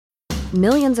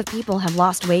Millions of people have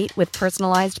lost weight with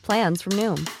personalized plans from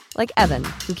Noom. Like Evan,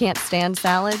 who can't stand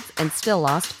salads and still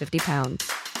lost 50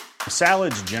 pounds.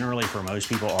 Salads generally for most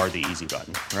people are the easy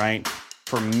button, right?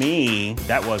 For me,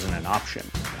 that wasn't an option.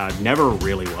 I never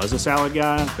really was a salad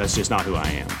guy. That's just not who I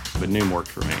am. But Noom worked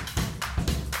for me.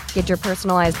 Get your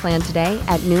personalized plan today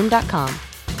at Noom.com.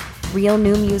 Real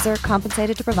Noom user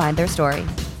compensated to provide their story.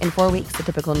 In 4 weeks, the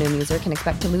typical Noom user can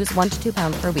expect to lose 1 to 2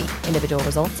 pounds per week. Individual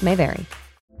results may vary.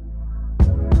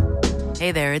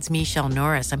 Hey there, it's Michelle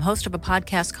Norris. I'm host of a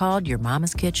podcast called Your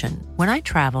Mama's Kitchen. When I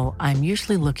travel, I'm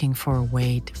usually looking for a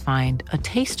way to find a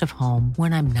taste of home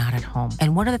when I'm not at home.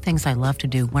 And one of the things I love to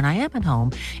do when I am at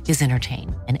home is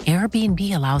entertain. And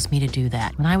Airbnb allows me to do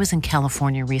that. When I was in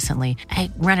California recently, I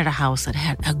rented a house that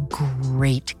had a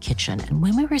great kitchen. And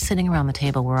when we were sitting around the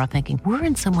table, we're all thinking, we're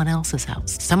in someone else's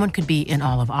house. Someone could be in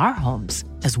all of our homes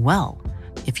as well.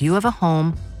 If you have a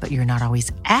home, but you're not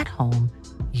always at home,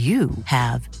 you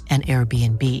have an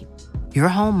Airbnb. Your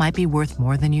home might be worth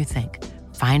more than you think.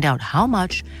 Find out how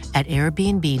much at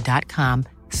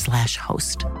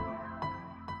airbnb.com/host.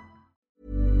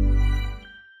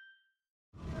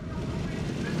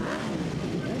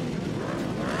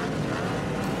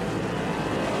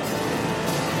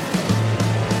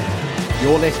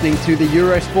 You're listening to the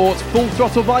Eurosports Full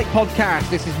Throttle Bike podcast.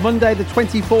 This is Monday, the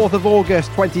 24th of August,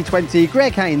 2020.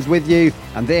 Greg Haynes with you,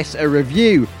 and this a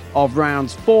review of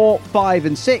rounds 4, 5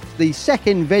 and 6, the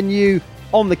second venue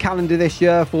on the calendar this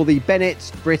year for the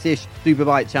Bennett British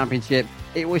Superbike Championship.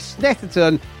 It was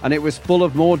Snetterton, and it was full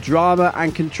of more drama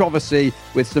and controversy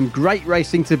with some great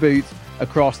racing to boot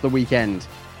across the weekend.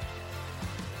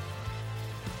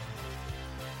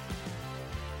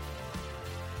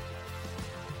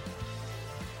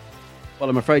 Well,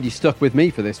 I'm afraid you stuck with me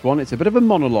for this one. It's a bit of a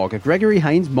monologue, a Gregory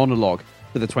Haynes monologue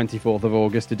for the 24th of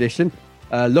August edition.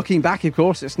 Looking back, of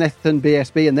course, at Snetterton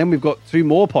BSB, and then we've got 2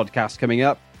 more podcasts coming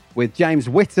up with James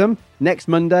Whittam next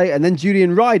Monday, and then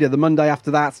Julian Ryder the Monday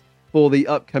after that for the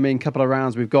upcoming couple of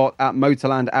rounds we've got at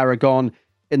Motorland Aragon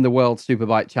in the World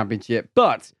Superbike Championship.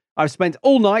 But I've spent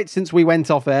all night since we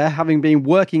went off air, having been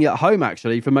working at home,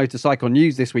 actually, for Motorcycle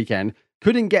News this weekend.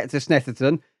 Couldn't get to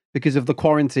Snetterton because of the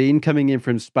quarantine coming in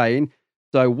from Spain.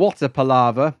 So what a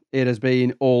palaver it has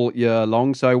been all year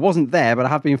long. So I wasn't there, but I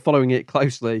have been following it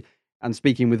closely and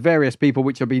speaking with various people,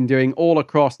 which I've been doing all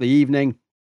across the evening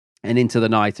and into the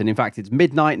night. And in fact, it's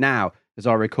midnight now as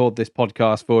I record this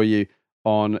podcast for you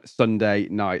on Sunday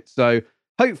night. So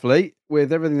hopefully,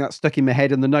 with everything that's stuck in my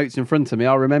head and the notes in front of me,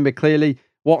 I'll remember clearly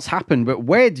what's happened. But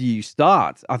where do you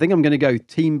start? I think I'm going to go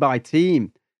team by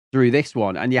team through this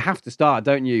one. And you have to start,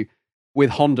 don't you, with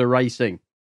Honda Racing.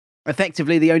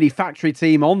 Effectively the only factory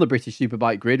team on the British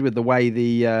Superbike grid, with the way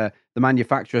the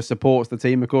manufacturer supports the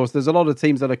team. Of course, there's a lot of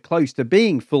teams that are close to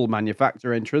being full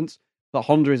manufacturer entrants, but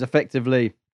Honda is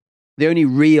effectively the only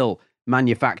real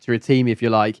manufacturer team, if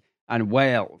you like. And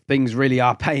well, things really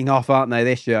are paying off, aren't they,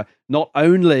 this year? Not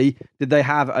only did they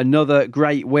have another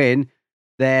great win,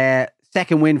 their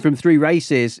second win from 3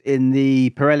 races in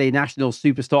the Pirelli National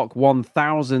Superstock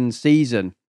 1000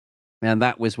 season, and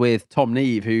that was with Tom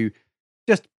Neve, who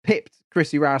just pipped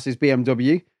Chrissy Rouse's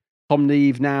BMW. Tom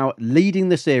Neve now leading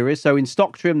the series. So in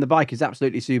stock trim, the bike is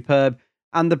absolutely superb.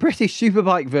 And the British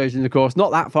Superbike version, of course,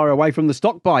 not that far away from the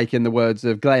stock bike, in the words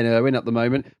of Glenn Irwin at the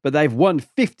moment. But they've won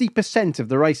 50% of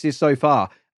the races so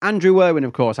far. Andrew Irwin,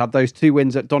 of course, had those 2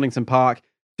 wins at Donington Park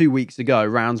 2 weeks ago,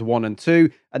 rounds 1 and 2.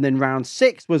 And then round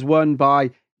 6 was won by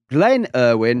Glenn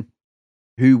Irwin,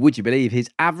 who, would you believe,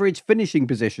 his average finishing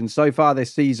position so far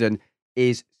this season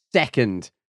is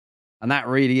second. And that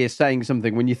really is saying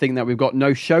something when you think that we've got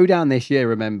no showdown this year,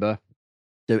 remember.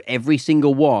 So every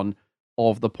single one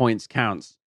of the points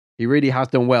counts. He really has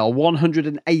done well.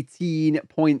 118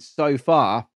 points so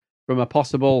far from a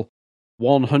possible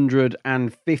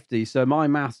 150. So my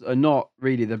maths are not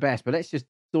really the best, but let's just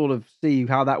sort of see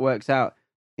how that works out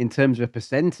in terms of a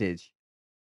percentage.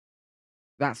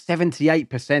 That's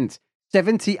 78%.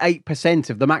 78%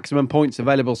 of the maximum points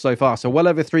available so far. So well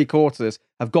over 3/4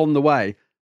 have gone the way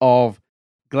of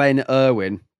Glenn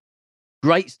Irwin.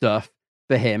 Great stuff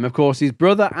for him. Of course, his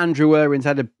brother Andrew Irwin's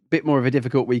had a bit more of a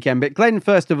difficult weekend. But Glenn,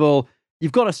 first of all,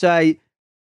 you've got to say,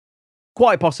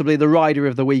 quite possibly the rider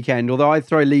of the weekend, although I'd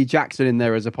throw Lee Jackson in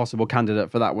there as a possible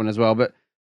candidate for that one as well. But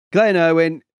Glenn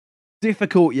Irwin,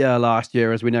 difficult year last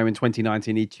year, as we know, in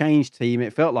 2019. He changed team.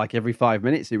 It felt like every 5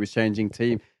 minutes he was changing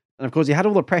team. And of course, he had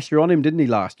all the pressure on him, didn't he,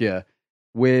 last year,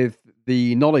 with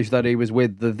the knowledge that he was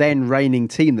with the then reigning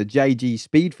team, the JG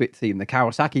Speedfit team, the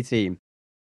Kawasaki team,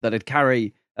 that had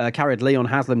carried Leon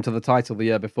Haslam to the title the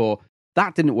year before.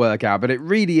 That didn't work out, but it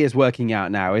really is working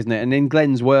out now, isn't it? And in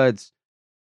Glenn's words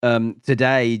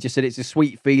today. He just said, it's a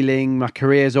sweet feeling. My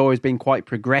career's always been quite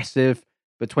progressive,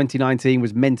 but 2019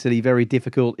 was mentally very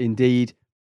difficult indeed.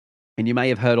 And you may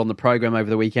have heard on the program over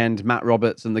the weekend, Matt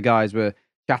Roberts and the guys were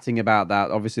chatting about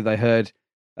that. Obviously, they heard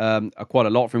quite a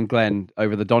lot from Glenn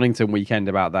over the Donington weekend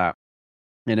about that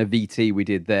in a VT we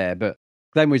did there. But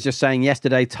Glenn was just saying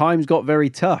yesterday, times got very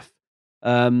tough.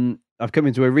 I've come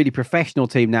into a really professional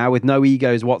team now with no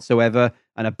egos whatsoever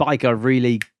and a bike I've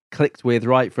really clicked with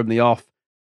right from the off.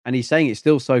 And he's saying it's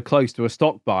still so close to a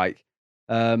stock bike,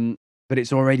 but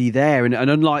it's already there. And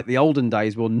unlike the olden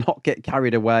days, we'll not get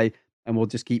carried away and we'll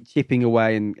just keep chipping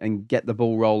away and get the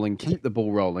ball rolling, keep the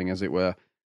ball rolling, as it were.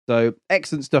 So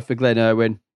excellent stuff for Glenn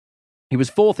Irwin. He was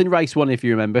fourth in race one, if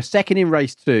you remember, second in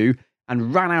race two,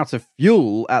 and ran out of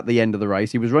fuel at the end of the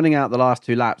race. He was running out the last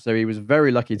two laps, so he was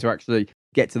very lucky to actually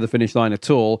get to the finish line at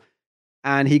all.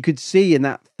 And he could see in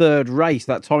that third race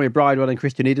that Tommy Bridewell and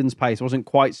Christian Iden's pace wasn't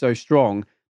quite so strong.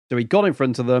 So he got in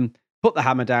front of them, put the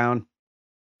hammer down,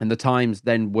 and the times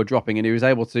then were dropping, and he was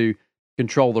able to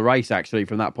control the race, actually,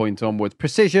 from that point onwards.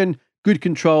 Precision, good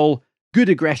control, good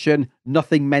aggression,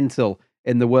 nothing mental,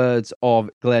 in the words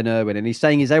of Glenn Irwin. And he's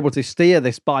saying he's able to steer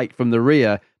this bike from the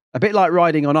rear, a bit like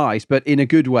riding on ice, but in a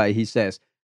good way, he says.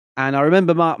 And I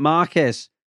remember Marc Marquez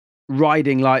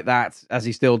riding like that, as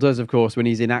he still does, of course, when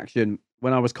he's in action.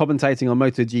 When I was commentating on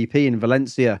MotoGP in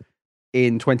Valencia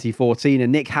in 2014,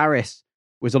 and Nick Harris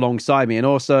was alongside me, and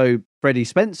also Freddie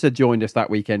Spencer joined us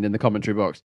that weekend in the commentary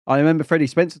box. I remember Freddie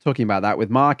Spencer talking about that with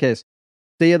Marquez.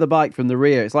 Steer the bike from the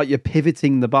rear. It's like you're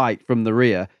pivoting the bike from the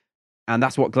rear. And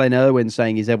that's what Glenn Irwin's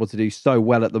saying he's able to do so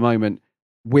well at the moment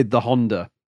with the Honda.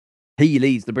 He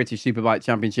leads the British Superbike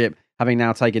Championship, having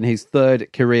now taken his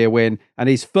third career win and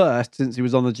his first since he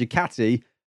was on the Ducati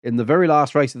in the very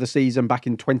last race of the season back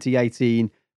in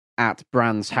 2018 at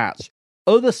Brands Hatch.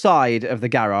 Other side of the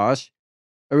garage,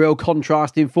 a real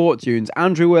contrast in fortunes.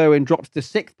 Andrew Irwin dropped to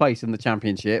sixth place in the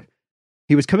championship.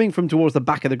 He was coming from towards the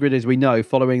back of the grid, as we know,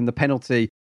 following the penalty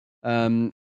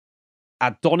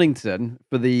at Donington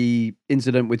for the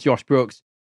incident with Josh Brooks.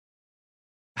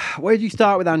 Where do you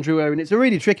start with Andrew Irwin? It's a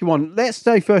really tricky one. Let's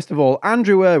say, first of all,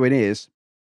 Andrew Irwin is,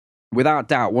 without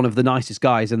doubt, one of the nicest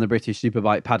guys in the British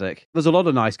Superbike paddock. There's a lot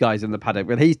of nice guys in the paddock,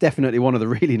 but he's definitely one of the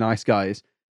really nice guys.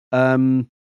 But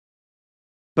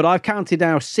I've counted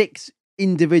now six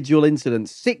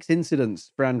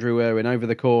incidents for Andrew Irwin over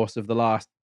the course of the last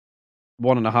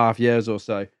 1.5 years or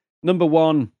so. Number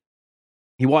one,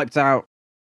 he wiped out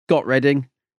Scott Redding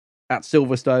at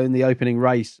Silverstone, the opening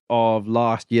race of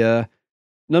last year.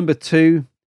 Number two,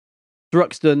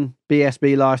 Thruxton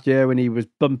BSB last year when he was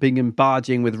bumping and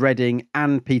barging with Redding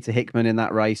and Peter Hickman in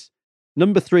that race.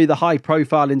 Number three, the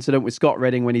high-profile incident with Scott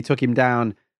Redding when he took him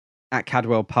down at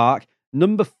Cadwell Park.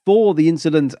 Number four, the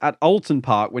incident at Alton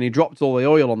Park when he dropped all the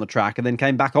oil on the track and then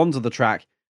came back onto the track,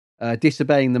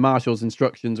 disobeying the marshal's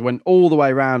instructions, went all the way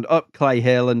around up Clay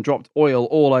Hill and dropped oil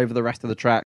all over the rest of the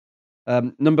track.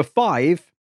 Number five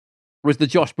was the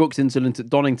Josh Brooks incident at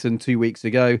Donington 2 weeks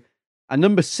ago. And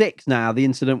number six now, the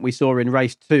incident we saw in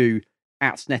race 2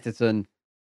 at Snetterton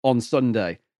on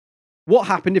Sunday. What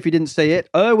happened if you didn't see it?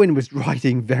 Irwin was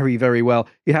riding very, very well.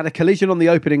 He had a collision on the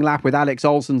opening lap with Alex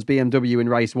Olsen's BMW in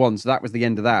race 1, so that was the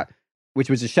end of that, which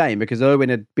was a shame because Irwin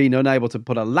had been unable to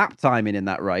put a lap time in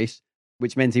that race,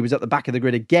 which meant he was at the back of the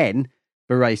grid again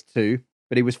for race 2.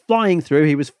 But he was flying through.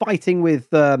 He was fighting with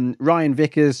Ryan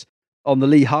Vickers on the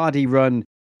Lee Hardy run,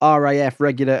 RAF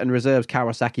regular and reserves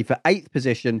Kawasaki for 8th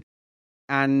position.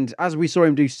 And as we saw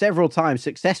him do several times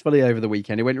successfully over the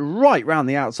weekend, he went right round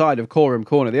the outside of Coram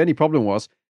Corner. The only problem was,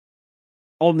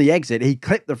 on the exit, he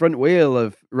clipped the front wheel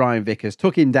of Ryan Vickers,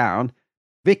 took him down.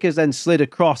 Vickers then slid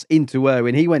across into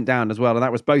Irwin. He went down as well, and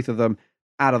that was both of them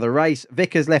out of the race.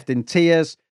 Vickers left in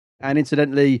tears, and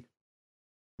incidentally,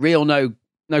 real no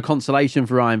consolation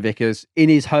for Ryan Vickers in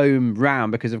his home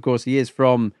round, because, of course, he is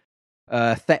from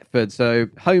Thetford, so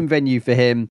home venue for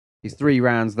him. He's 3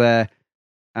 rounds there.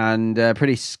 And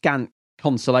pretty scant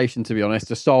consolation, to be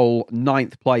honest. A sole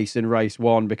 9th place in race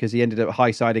 1 because he ended up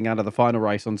high-siding out of the final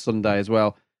race on Sunday as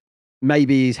well.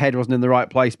 Maybe his head wasn't in the right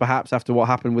place, perhaps, after what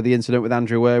happened with the incident with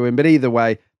Andrew Irwin. But either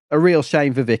way, a real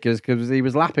shame for Vickers because he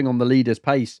was lapping on the leader's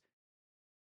pace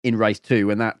in race 2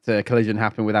 when that collision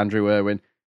happened with Andrew Irwin.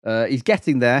 He's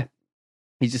getting there.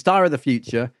 He's a star of the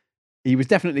future. He was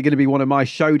definitely going to be one of my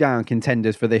showdown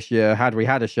contenders for this year had we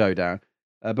had a showdown.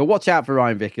 But watch out for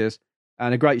Ryan Vickers.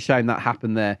 And a great shame that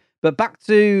happened there. But back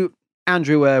to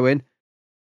Andrew Irwin.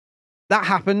 That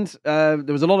happened. There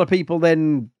was a lot of people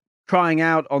then crying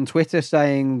out on Twitter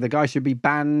saying the guy should be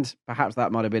banned. Perhaps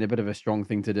that might have been a bit of a strong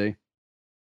thing to do.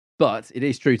 But it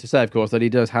is true to say, of course, that he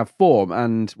does have form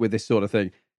and with this sort of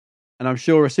thing. And I'm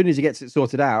sure as soon as he gets it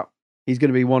sorted out, he's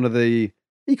going to be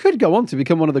he could go on to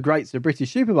become one of the greats of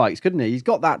British Superbikes, couldn't he? He's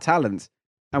got that talent.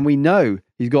 And we know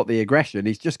he's got the aggression.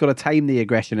 He's just got to tame the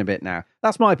aggression a bit now.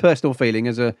 That's my personal feeling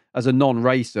as a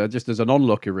non-racer, just as an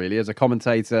onlooker, really, as a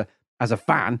commentator, as a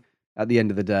fan at the end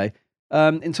of the day.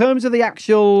 In terms of the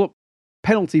actual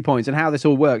penalty points and how this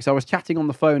all works, I was chatting on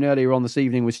the phone earlier on this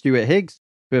evening with Stuart Higgs,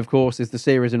 who, of course, is the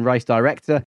series and race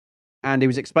director. And he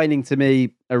was explaining to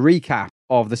me a recap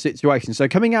of the situation. So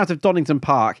coming out of Donington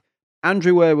Park,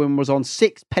 Andrew Irwin was on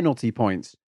 6 penalty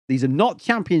points. These are not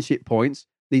championship points.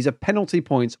 These are penalty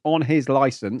points on his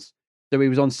licence. So he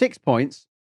was on 6 points,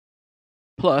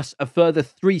 plus a further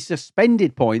 3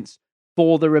 suspended points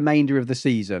for the remainder of the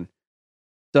season.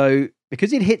 So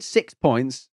because it hit 6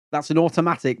 points, that's an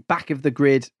automatic back of the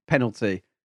grid penalty.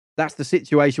 That's the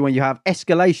situation when you have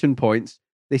escalation points.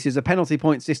 This is a penalty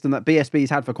point system that BSB's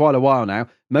had for quite a while now.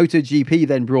 MotoGP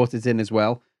then brought it in as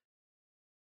well.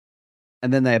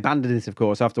 And then they abandoned it, of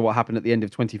course, after what happened at the end of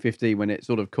 2015 when it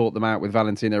sort of caught them out with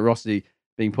Valentino Rossi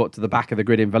being put to the back of the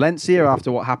grid in Valencia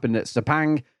after what happened at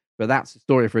Sepang. But that's a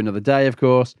story for another day, of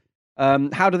course.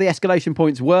 How do the escalation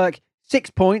points work?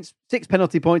 6 points, 6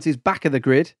 penalty points is back of the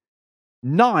grid.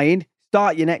 9,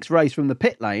 start your next race from the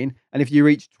pit lane. And if you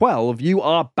reach 12, you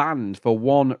are banned for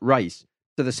 1 race.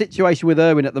 So the situation with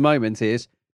Irwin at the moment is,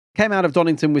 came out of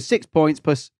Donington with 6 points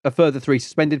plus a further 3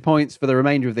 suspended points for the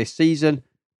remainder of this season.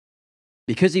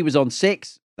 Because he was on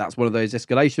 6, that's one of those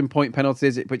escalation point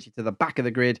penalties. It puts you to the back of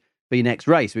the grid for your next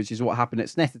race, which is what happened at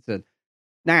Snetterton.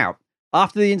 Now,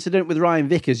 after the incident with Ryan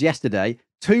Vickers yesterday,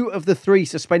 2 of the 3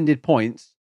 suspended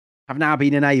points have now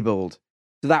been enabled.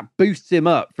 So that boosts him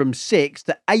up from 6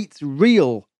 to 8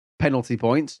 real penalty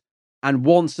points and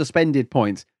 1 suspended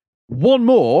point. 1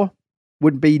 more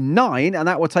would be 9, and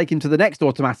that will take him to the next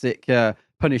automatic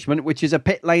punishment, which is a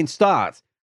pit lane start.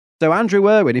 So Andrew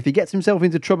Irwin, if he gets himself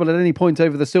into trouble at any point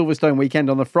over the Silverstone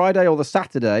weekend on the Friday or the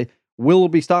Saturday, will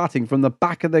be starting from the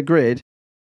back of the grid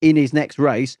in his next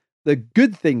race. The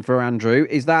good thing for Andrew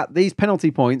is that these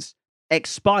penalty points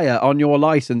expire on your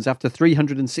licence after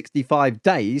 365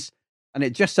 days, and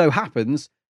it just so happens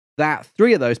that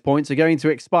 3 of those points are going to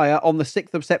expire on the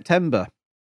 6th of September,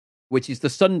 which is the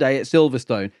Sunday at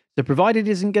Silverstone. So provided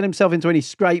he doesn't get himself into any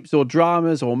scrapes or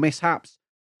dramas or mishaps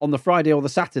on the Friday or the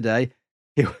Saturday,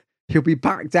 he'll be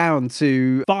back down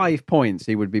to 5 points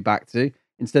he would be back to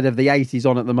instead of the 8 he's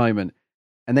on at the moment.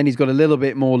 And then he's got a little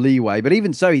bit more leeway. But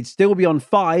even so, he'd still be on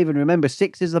 5. And remember,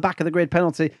 6 is the back of the grid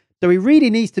penalty. So he really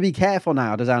needs to be careful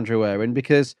now, does Andrew Irwin,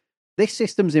 because this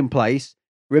system's in place.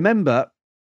 Remember,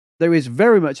 there is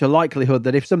very much a likelihood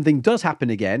that if something does happen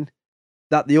again,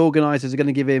 that the organisers are going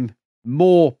to give him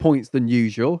more points than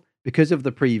usual because of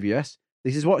the previous.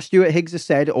 This is what Stuart Higgs has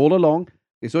said all along.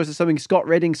 It's also something Scott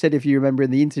Redding said, if you remember,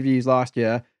 in the interviews last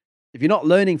year. If you're not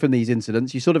learning from these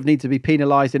incidents, you sort of need to be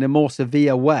penalised in a more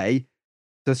severe way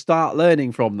to start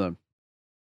learning from them.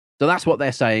 So that's what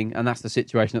they're saying, and that's the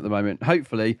situation at the moment.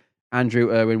 Hopefully,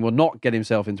 Andrew Irwin will not get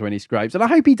himself into any scrapes, and I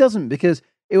hope he doesn't, because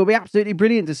it will be absolutely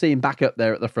brilliant to see him back up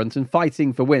there at the front and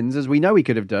fighting for wins, as we know he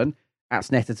could have done at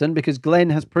Snetterton, because Glenn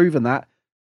has proven that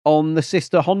on the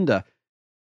sister Honda.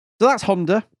 So that's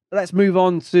Honda. Let's move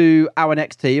on to our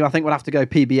next team. I think we'll have to go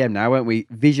PBM now, won't we?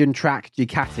 Vision Track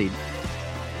Ducati.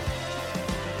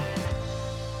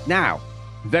 Now,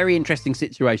 very interesting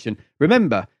situation.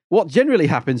 Remember, what generally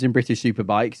happens in British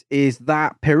Superbikes is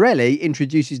that Pirelli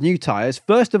introduces new tyres,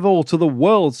 first of all to the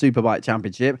World Superbike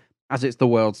Championship, as it's the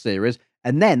World Series,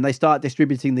 and then they start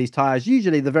distributing these tyres,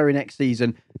 usually the very next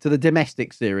season, to the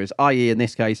domestic series, i.e. in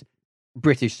this case,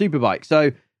 British Superbike.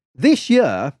 So this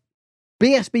year,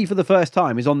 BSB for the first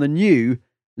time is on the new,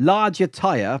 larger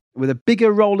tyre with a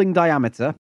bigger rolling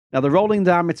diameter. Now, the rolling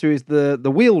diameter is the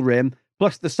wheel rim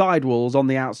plus the sidewalls on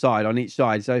the outside, on each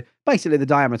side. So basically the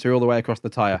diameter all the way across the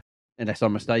tyre, unless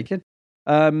I'm mistaken.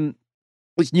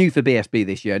 It's new for BSB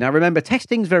this year. Now, remember,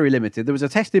 testing's very limited. There was a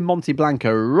test in Monte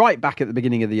Blanco right back at the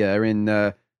beginning of the year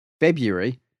in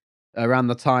February, around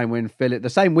the time when the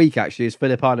same week actually as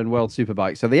Phillip Island World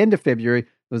Superbike. So the end of February, there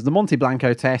was the Monte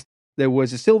Blanco test. There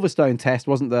was a Silverstone test,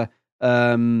 wasn't there?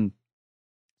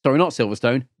 Sorry, not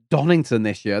Silverstone, Donington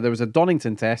this year. There was a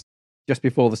Donington test just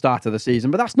before the start of the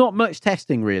season, but that's not much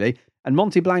testing really. And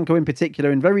Monte Blanco in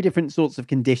particular, in very different sorts of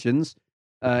conditions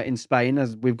in Spain,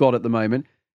 as we've got at the moment.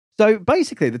 So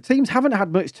basically, the teams haven't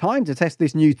had much time to test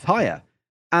this new tyre.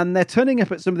 And they're turning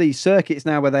up at some of these circuits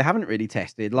now where they haven't really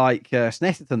tested, like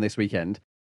Snetterton this weekend.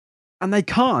 And they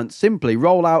can't simply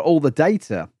roll out all the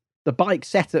data, the bike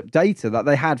setup data that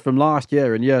they had from last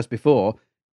year and years before.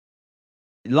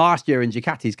 Last year in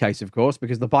Ducati's case, of course,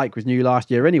 because the bike was new last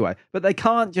year anyway. But they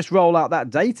can't just roll out that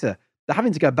data. they're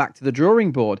having to go back to the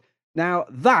drawing board. Now,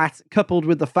 that, coupled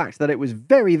with the fact that it was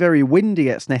very, very windy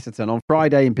at Snetterton on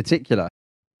Friday in particular,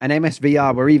 and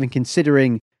MSVR were even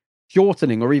considering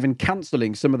shortening or even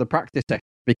cancelling some of the practice sessions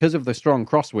because of the strong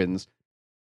crosswinds,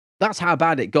 that's how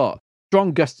bad it got.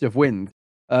 Strong gusts of wind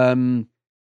in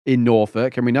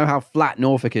Norfolk, and we know how flat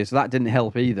Norfolk is, so that didn't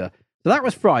help either. So that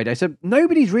was Friday, so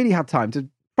nobody's really had time to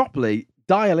properly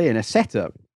dial in a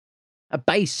setup, a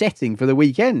base setting for the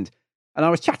weekend. And I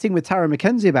was chatting with Tara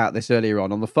McKenzie about this earlier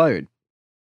on the phone.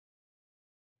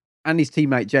 And his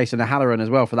teammate Jason O'Halloran as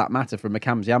well, for that matter, from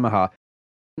McCann's Yamaha.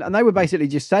 And they were basically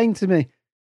just saying to me,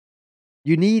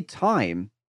 you need time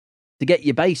to get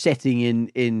your base setting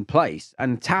in place.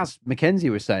 And Taz McKenzie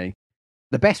was saying,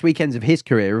 the best weekends of his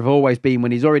career have always been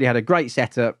when he's already had a great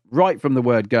setup, right from the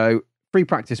word go, free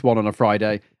practice one on a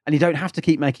Friday, and you don't have to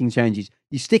keep making changes.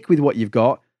 You stick with what you've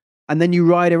got, and then you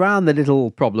ride around the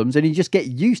little problems and you just get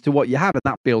used to what you have, and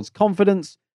that builds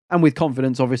confidence. And with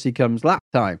confidence, obviously, comes lap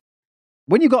time.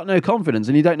 When you've got no confidence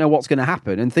and you don't know what's going to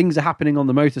happen, and things are happening on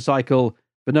the motorcycle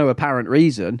for no apparent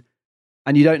reason,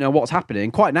 and you don't know what's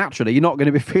happening, quite naturally, you're not going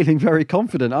to be feeling very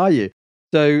confident, are you?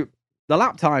 So the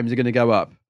lap times are going to go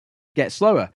up, get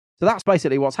slower. So that's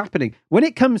basically what's happening. When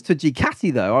it comes to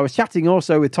Ducati, though, I was chatting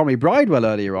also with Tommy Bridewell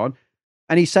earlier on,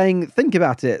 and he's saying, think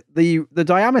about it, the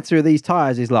diameter of these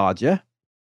tyres is larger.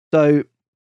 So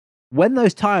when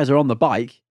those tyres are on the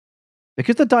bike,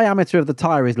 because the diameter of the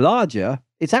tyre is larger,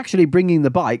 it's actually bringing the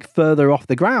bike further off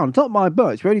the ground. Not by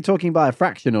much. We're only talking by a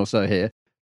fraction or so here,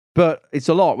 but it's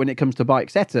a lot when it comes to bike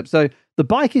setup. So the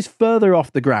bike is further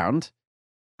off the ground,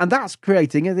 and that's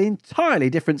creating an entirely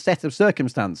different set of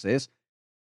circumstances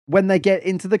when they get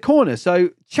into the corner. So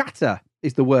chatter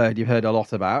is the word you've heard a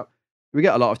lot about. We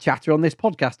get a lot of chatter on this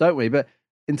podcast, don't we? But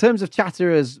in terms of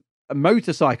chatter as a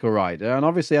motorcycle rider, and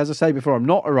obviously, as I say before, I'm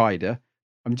not a rider.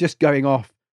 I'm just going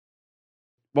off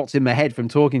what's in my head from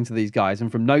talking to these guys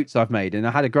and from notes I've made. And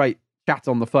I had a great chat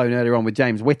on the phone earlier on with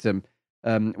James Whittam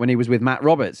when he was with Matt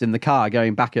Roberts in the car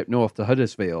going back up north to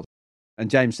Huddersfield. And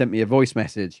James sent me a voice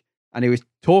message and he was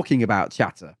talking about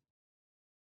chatter.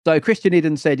 So Christian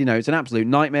Eden said, it's an absolute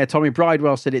nightmare. Tommy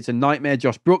Bridewell said it's a nightmare.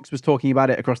 Josh Brooks was talking about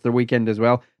it across the weekend as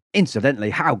well.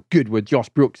 Incidentally, how good were Josh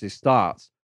Brooks' starts?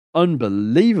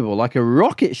 Unbelievable, like a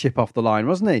rocket ship off the line,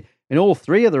 wasn't he? In all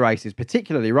three of the races,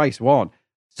 particularly race one.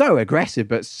 So aggressive,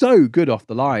 but so good off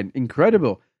the line.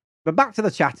 Incredible. But back to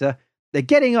the chatter. They're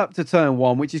getting up to turn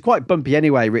one, which is quite bumpy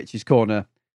anyway, Rich's corner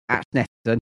at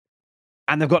Snetterton.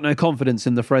 And they've got no confidence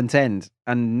in the front end.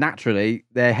 And naturally,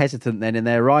 they're hesitant then in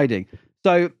their riding.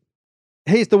 So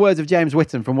here's the words of James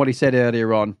Whittam from what he said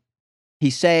earlier on. He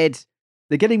said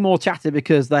they're getting more chatter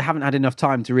because they haven't had enough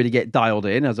time to really get dialed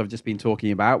in, as I've just been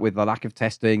talking about, with the lack of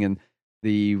testing and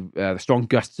the strong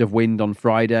gusts of wind on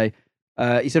Friday.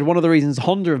 He said one of the reasons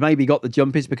Honda have maybe got the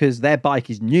jump is because their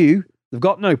bike is new. They've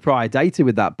got no prior data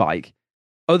with that bike.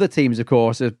 Other teams, of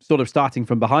course, are sort of starting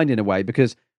from behind in a way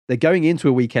because they're going into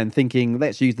a weekend thinking,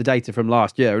 let's use the data from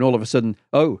last year. And all of a sudden,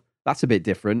 oh, that's a bit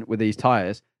different with these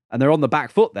tyres. And they're on the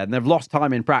back foot then. They've lost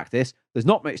time in practice. There's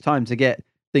not much time to get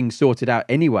things sorted out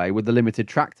anyway with the limited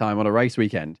track time on a race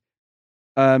weekend.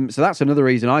 So that's another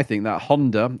reason I think that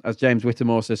Honda, as James Whittam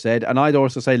also said, and I'd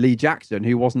also say Lee Jackson,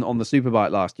 who wasn't on the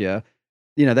Superbike last year,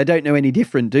 they don't know any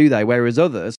different, do they? Whereas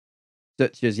others,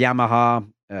 such as Yamaha,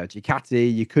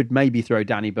 Ducati, you could maybe throw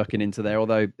Danny Buchan into there,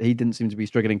 although he didn't seem to be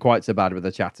struggling quite so bad with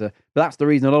the chatter. But that's the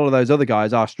reason a lot of those other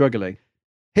guys are struggling.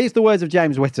 Here's the words of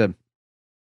James Whittam.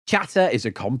 Chatter is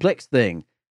a complex thing.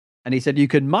 And he said you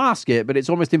can mask it, but it's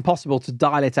almost impossible to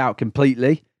dial it out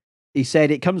completely. He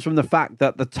said it comes from the fact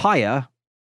that the tyre,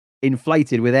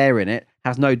 inflated with air in it,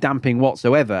 has no damping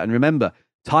whatsoever. And remember,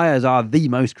 tyres are the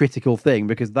most critical thing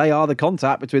because they are the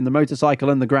contact between the motorcycle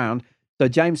and the ground. So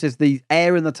James says the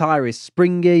air in the tyre is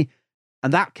springy,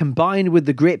 and that combined with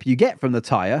the grip you get from the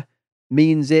tyre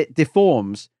means it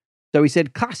deforms. So he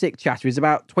said classic chatter is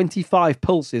about 25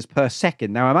 pulses per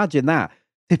second. Now imagine that,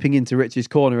 tipping into Rich's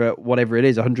corner at whatever it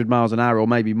is, 100 miles an hour or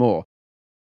maybe more.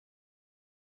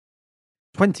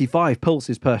 25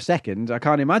 pulses per second. I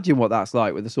can't imagine what that's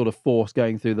like with the sort of force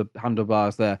going through the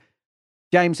handlebars there.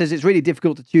 James says it's really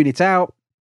difficult to tune it out.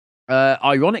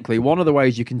 Ironically, one of the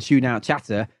ways you can tune out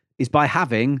chatter is by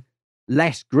having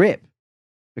less grip.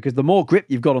 Because the more grip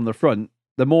you've got on the front,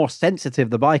 the more sensitive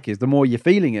the bike is, the more you're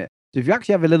feeling it. So if you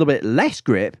actually have a little bit less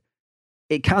grip,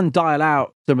 it can dial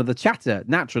out some of the chatter.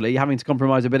 Naturally, having to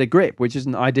compromise a bit of grip, which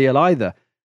isn't ideal either.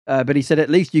 But he said at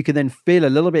least you can then feel a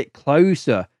little bit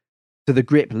closer to the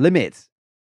grip limit,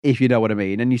 if you know what I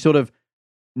mean. And you sort of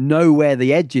know where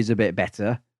the edge is a bit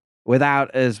better without,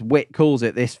 as Witt calls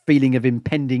it, this feeling of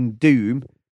impending doom.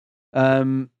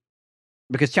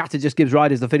 because chatter just gives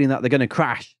riders the feeling that they're going to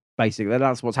crash, basically.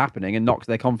 That's what's happening and knocks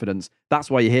their confidence. That's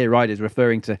why you hear riders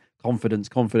referring to confidence.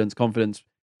 Car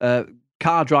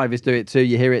drivers do it too.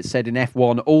 You hear it said in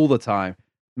F1 all the time.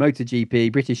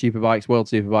 MotoGP, British Superbikes, World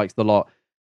Superbikes, the lot.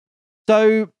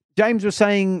 So James was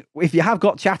saying, if you have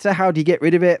got chatter, how do you get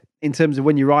rid of it in terms of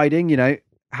when you're riding? You know,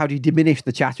 how do you diminish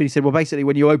the chatter? He said, well, basically,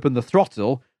 when you open the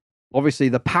throttle, obviously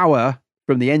the power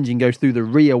from the engine goes through the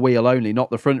rear wheel only,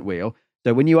 not the front wheel.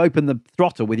 So when you open the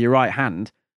throttle with your right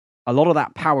hand, a lot of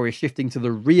that power is shifting to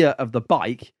the rear of the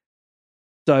bike.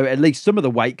 So at least some of the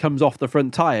weight comes off the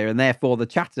front tyre, and therefore the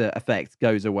chatter effect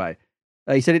goes away.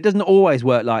 He said it doesn't always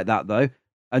work like that, though.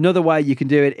 Another way you can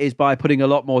do it is by putting a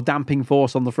lot more damping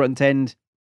force on the front end.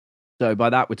 So by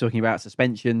that, we're talking about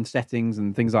suspension settings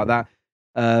and things like that.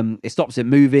 It stops it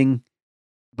moving,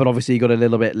 but obviously you've got a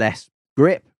little bit less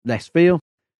grip, less feel.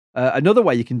 Another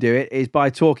way you can do it is by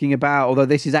talking about, although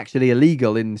this is actually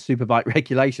illegal in superbike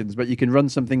regulations, but you can run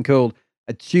something called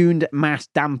a tuned mass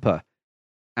damper.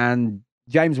 And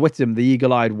James Whittam, the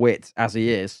eagle-eyed wit as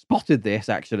he is, spotted this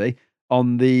actually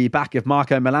on the back of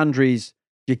Marco Melandri's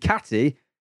Ducati,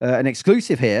 an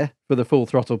exclusive here for the Full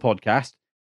Throttle podcast.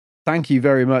 Thank you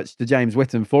very much to James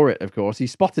Whittam for it, of course. He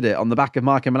spotted it on the back of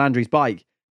Marco Melandri's bike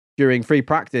during free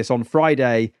practice on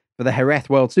Friday for the Jerez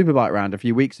World Superbike round a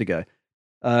few weeks ago.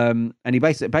 And he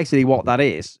basically what that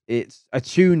is, it's a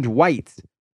tuned weight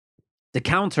to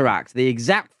counteract the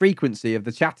exact frequency of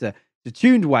the chatter. It's a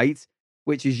tuned weight,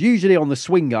 which is usually on the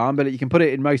swing arm, but you can put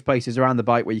it in most places around the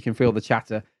bike where you can feel the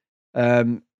chatter.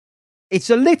 It's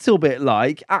a little bit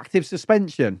like active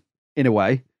suspension in a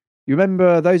way. You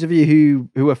remember, those of you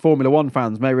who are Formula One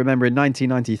fans may remember in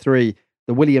 1993,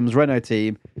 the Williams-Renault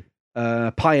team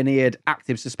pioneered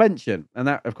active suspension. And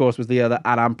that, of course, was the year that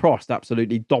Alain Prost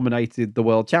absolutely dominated the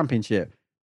World Championship.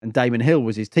 And Damon Hill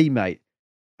was his teammate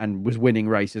and was winning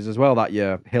races as well that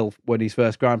year. Hill won his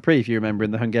first Grand Prix, if you remember,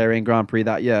 in the Hungarian Grand Prix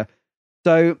that year.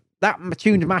 So that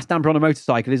tuned mass damper on a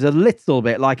motorcycle is a little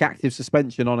bit like active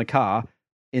suspension on a car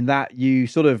in that you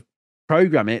sort of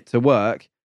program it to work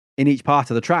in each part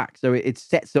of the track. So it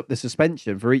sets up the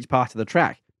suspension for each part of the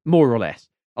track, more or less.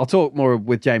 I'll talk more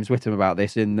with James Whittam about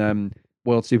this in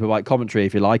World Superbike commentary,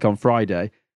 if you like, on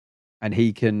Friday, and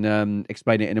he can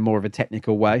explain it in a more of a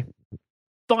technical way.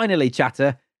 Finally,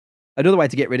 chatter, another way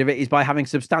to get rid of it is by having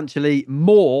substantially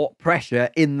more pressure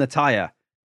in the tyre.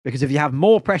 Because if you have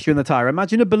more pressure in the tyre,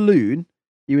 imagine a balloon,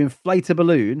 you inflate a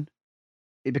balloon,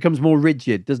 it becomes more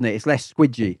rigid, doesn't it? It's less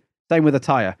squidgy. Same with a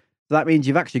tyre. So that means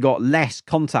you've actually got less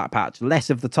contact patch,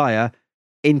 less of the tyre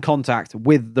in contact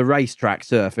with the racetrack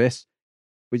surface,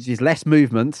 which is less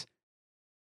movement.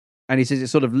 And he says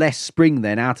it's sort of less spring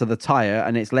then out of the tyre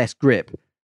and it's less grip,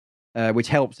 which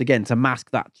helps, again, to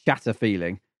mask that chatter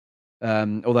feeling.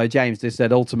 Although James just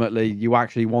said ultimately you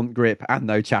actually want grip and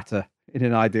no chatter in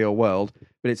an ideal world.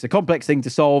 But it's a complex thing to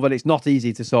solve and it's not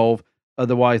easy to solve.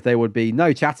 Otherwise, there would be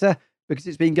no chatter because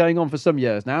it's been going on for some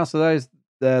years now. So those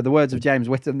the words of James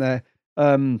Whittam there.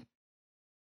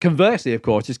 Conversely, of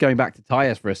course, just going back to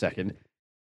tyres for a second,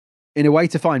 in a way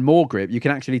to find more grip, you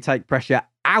can actually take pressure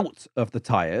out of the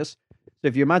tyres. So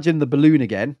if you imagine the balloon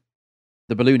again,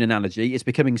 the balloon analogy, it's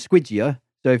becoming squidgier.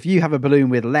 So if you have a balloon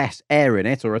with less air in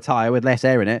it or a tyre with less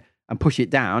air in it and push it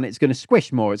down, it's going to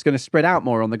squish more. It's going to spread out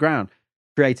more on the ground,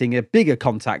 creating a bigger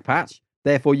contact patch.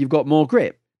 Therefore, you've got more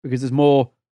grip because there's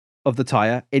more of the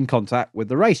tyre in contact with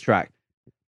the racetrack.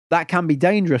 That can be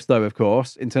dangerous, though, of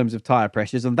course, in terms of tyre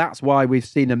pressures. And that's why we've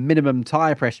seen a minimum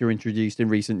tyre pressure introduced in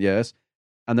recent years.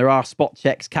 And there are spot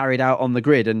checks carried out on the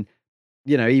grid. And,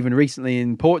 you know, even recently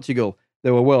in Portugal,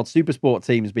 there were World Supersport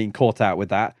teams being caught out with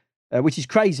that, which is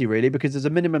crazy, really, because there's a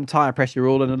minimum tyre pressure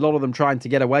rule and a lot of them trying to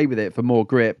get away with it for more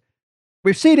grip.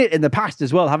 We've seen it in the past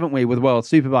as well, haven't we, with World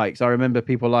Superbikes? I remember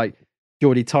people like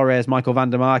Jordi Torres, Michael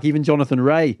van der Mark, even Jonathan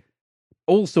Rea,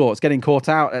 all sorts getting caught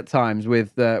out at times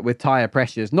with tyre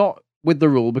pressures. Not with the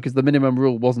rule, because the minimum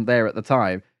rule wasn't there at the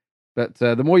time. But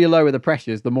the more you lower the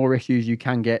pressures, the more issues you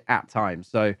can get at times.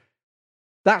 So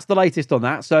that's the latest on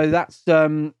that. So that's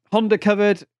Honda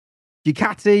covered.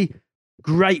 Ducati,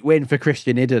 great win for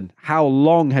Christian Iddon. How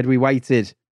long had we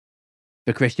waited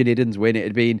for Christian Iddon's win? It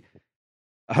had been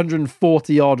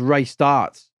 140-odd race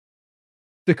starts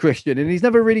for Christian, and he's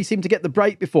never really seemed to get the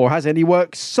break before, has he? And he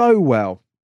works so well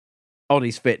on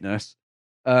his fitness,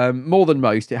 more than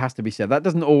most, it has to be said. That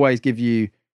doesn't always give you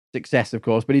success, of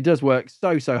course, but he does work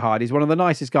so hard. He's one of the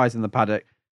nicest guys in the paddock.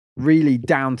 Really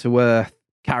down-to-earth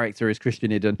character is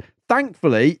Christian Iddon.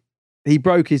 Thankfully, he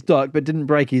broke his duck, but didn't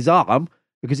break his arm,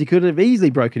 because he could have easily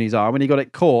broken his arm when he got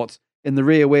it caught in the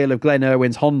rear wheel of Glenn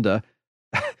Irwin's Honda,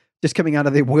 just coming out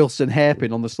of the Wilson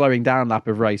hairpin on the slowing down lap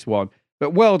of race one.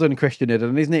 But well done, Christian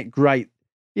Idden. Isn't it great?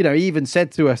 He even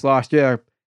said to us last year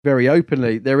very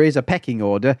openly, there is a pecking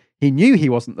order. He knew he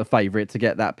wasn't the favourite to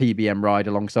get that PBM ride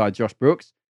alongside Josh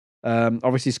Brooks.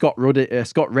 Obviously, Scott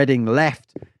Redding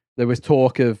left. There was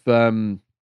talk of Tara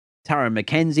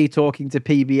McKenzie talking to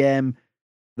PBM.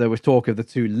 There was talk of the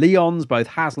two Leons, both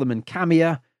Haslam and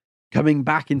Camia, coming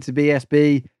back into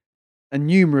BSB, and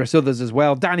numerous others as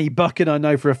well. Danny Buchan, I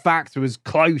know for a fact, was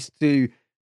close to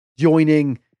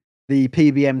joining the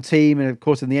PBM team, and of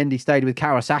course in the end he stayed with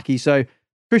Kawasaki. So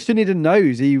Christian Idden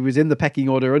knows he was in the pecking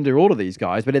order under all of these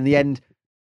guys, but in the end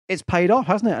it's paid off,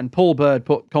 hasn't it? And Paul Bird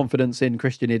put confidence in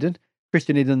Christian Idden.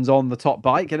 Christian Idden's on the top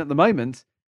bike, and at the moment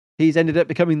he's ended up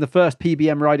becoming the first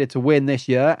PBM rider to win this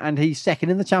year, and he's second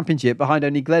in the championship behind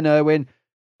only Glenn Irwin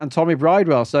and Tommy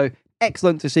Bridewell. So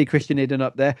excellent to see Christian Idden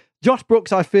up there. Josh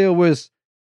Brooks, I feel, was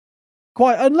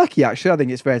quite unlucky, actually. I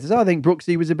think it's fair to say. I think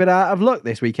Brooksy was a bit out of luck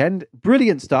this weekend.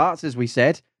 Brilliant starts, as we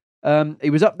said. He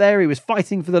was up there. He was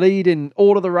fighting for the lead in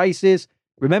all of the races.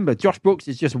 Remember, Josh Brooks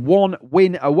is just one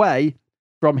win away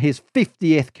from his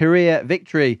 50th career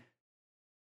victory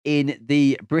in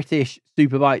the British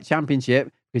Superbike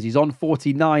Championship, because he's on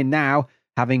 49 now,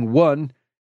 having won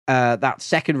that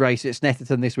second race at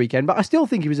Snetterton this weekend. But I still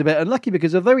think he was a bit unlucky,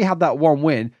 because although he had that one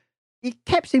win, it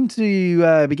kept him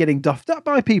to be getting duffed up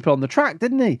by people on the track,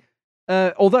 didn't he?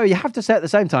 Although you have to say at the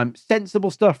same time,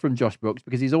 sensible stuff from Josh Brooks,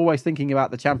 because he's always thinking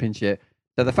about the championship.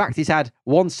 So the fact he's had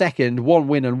 1 second, 1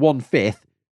 win and 1 fifth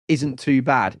isn't too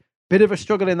bad. Bit of a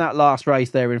struggle in that last race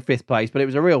there in 5th place, but it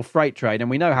was a real freight train, and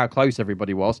we know how close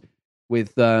everybody was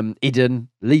with Idden.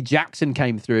 Lee Jackson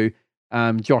came through.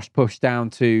 Josh pushed down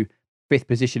to 5th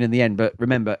position in the end. But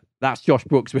remember, that's Josh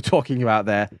Brooks we're talking about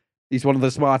there. He's one of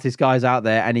the smartest guys out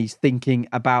there, and he's thinking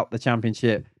about the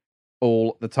championship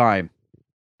all the time.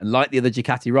 And like the other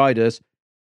Ducati riders,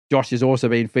 Josh has also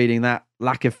been feeling that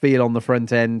lack of feel on the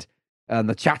front end and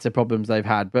the chatter problems they've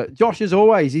had. But Josh, as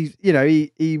always,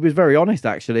 he was very honest,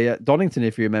 actually, at Donington,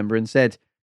 if you remember, and said,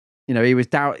 he was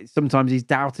sometimes he's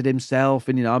doubted himself,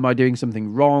 and, am I doing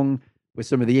something wrong with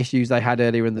some of the issues they had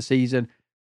earlier in the season?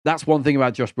 That's one thing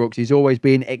about Josh Brooks. He's always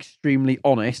been extremely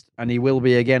honest, and he will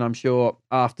be again, I'm sure,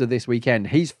 after this weekend.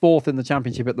 He's 4th in the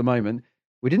championship at the moment.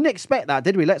 We didn't expect that,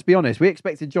 did we? Let's be honest. We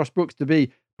expected Josh Brooks to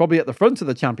be probably at the front of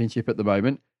the championship at the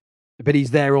moment, but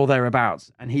he's there or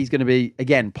thereabouts, and he's going to be,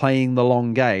 again, playing the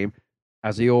long game,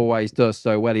 as he always does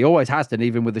so well. He always has done,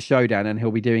 even with the showdown, and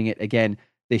he'll be doing it again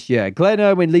this year. Glenn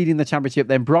Irwin leading the championship,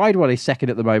 then Bridewell is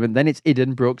second at the moment, then it's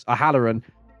Idden, Brooks, O'Halloran,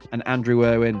 and Andrew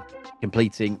Irwin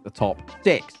completing the top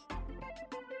 6.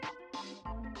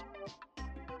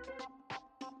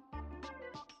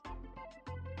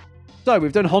 So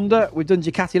we've done Honda, we've done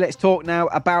Ducati. Let's talk now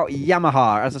about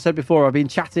Yamaha. As I said before, I've been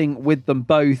chatting with them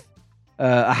both,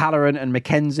 O'Halloran and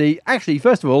McKenzie. Actually,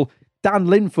 first of all, Dan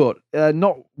Linfoot,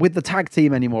 not with the tag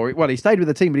team anymore. Well, he stayed with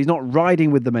the team, but he's not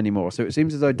riding with them anymore. So it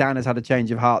seems as though Dan has had a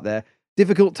change of heart there.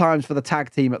 Difficult times for the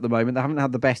tag team at the moment. They haven't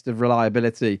had the best of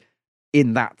reliability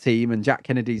in that team, and Jack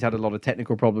Kennedy's had a lot of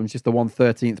technical problems. Just the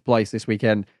 13th place this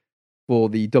weekend for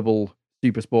the double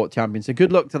Supersport champion. So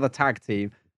good luck to the tag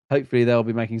team. Hopefully they'll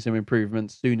be making some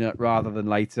improvements sooner rather than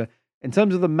later. In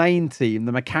terms of the main team,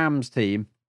 the McCams team,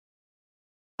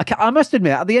 I must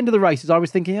admit, at the end of the races, I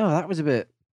was thinking, that was a bit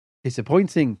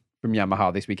disappointing from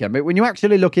Yamaha this weekend. But when you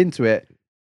actually look into it,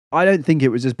 I don't think it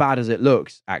was as bad as it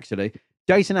looks, actually.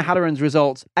 Jason O'Halloran's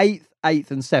results, 8th,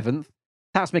 8th and 7th.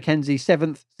 Taz McKenzie,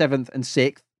 7th, 7th and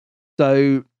 6th.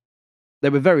 So they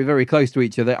were very, very close to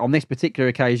each other. On this particular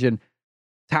occasion,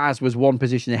 Taz was 1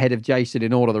 position ahead of Jason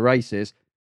in all of the races.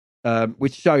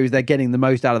 Which shows they're getting the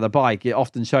most out of the bike. It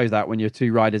often shows that when your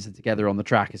 2 riders are together on the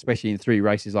track, especially in 3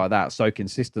 races like that, so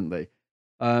consistently.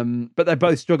 But they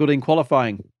both struggled in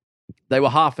qualifying. They were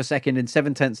half a second and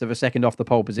 7/10 of a second off the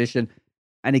pole position.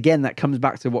 And again, that comes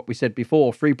back to what we said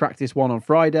before. Free practice 1 on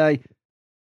Friday.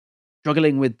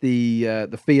 Struggling with the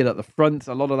feel at the front.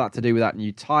 A lot of that to do with that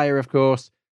new tyre, of course.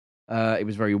 It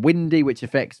was very windy, which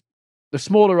affects the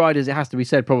smaller riders, it has to be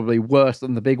said, probably worse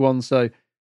than the big ones. So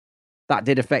that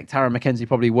did affect Tara McKenzie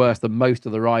probably worse than most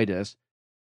of the riders.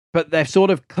 But they've sort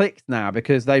of clicked now,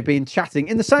 because they've been chatting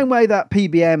in the same way that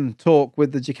PBM talk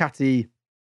with the Ducati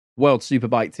World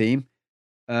Superbike team.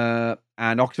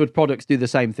 And Oxford Products do the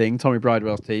same thing, Tommy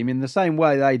Bridewell's team. In the same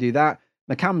way they do that,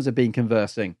 McCams have been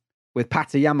conversing with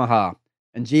Pata Yamaha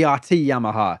and GRT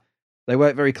Yamaha. They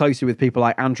work very closely with people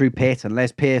like Andrew Pitt and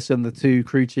Les Pearson, the 2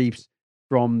 crew chiefs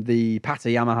from the Pata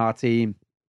Yamaha team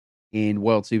in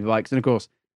World Superbikes. And of course,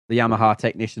 the Yamaha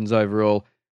technicians overall.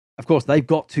 Of course, they've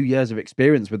got 2 years of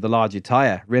experience with the larger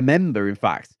tyre. Remember, in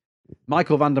fact,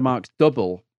 Michael Vandermark's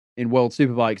double in World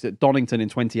Superbikes at Donington in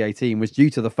 2018 was due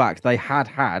to the fact they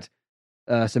had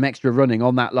some extra running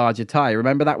on that larger tyre.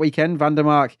 Remember that weekend? Van der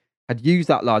Mark had used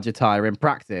that larger tyre in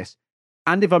practice.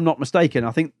 And if I'm not mistaken,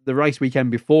 I think the race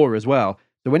weekend before as well.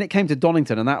 So when it came to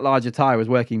Donington and that larger tyre was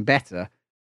working better,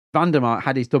 Van der Mark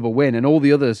had his double win, and all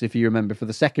the others, if you remember, for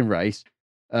the second race,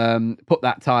 put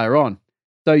that tyre on.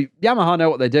 So Yamaha know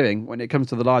what they're doing when it comes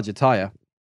to the larger tyre.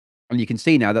 And you can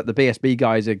see now that the BSB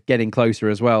guys are getting closer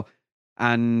as well.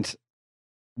 And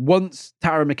once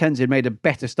Tara McKenzie had made a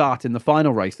better start in the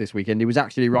final race this weekend, he was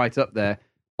actually right up there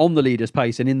on the leader's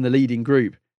pace and in the leading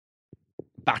group,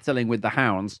 battling with the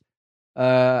hounds.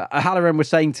 Halloran was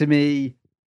saying to me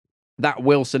that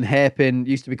Wilson hairpin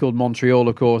used to be called Montreal,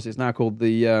 of course. It's now called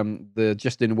the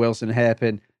Justin Wilson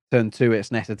hairpin, turn 2 at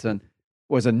Snetterton,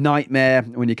 was a nightmare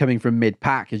when you're coming from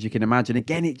mid-pack, as you can imagine.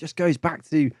 Again, it just goes back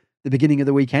to the beginning of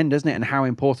the weekend, doesn't it? And how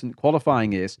important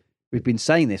qualifying is. We've been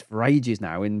saying this for ages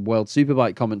now in World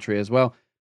Superbike commentary as well.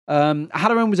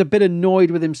 Halloran was a bit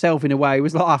annoyed with himself in a way. He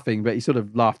was laughing, but he sort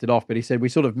of laughed it off. But he said we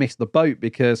sort of missed the boat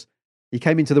because he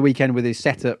came into the weekend with his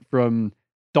setup from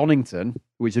Donington,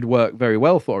 which had worked very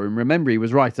well for him. Remember, he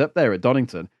was right up there at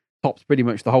Donington, topped pretty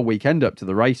much the whole weekend up to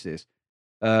the races.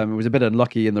 It was a bit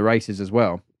unlucky in the races as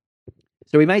well.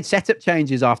 So he made setup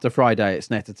changes after Friday at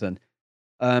Snetterton.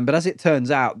 But as it turns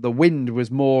out, the wind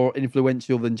was more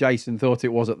influential than Jason thought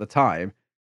it was at the time.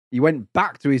 He went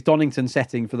back to his Donington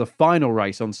setting for the final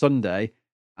race on Sunday,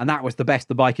 and that was the best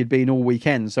the bike had been all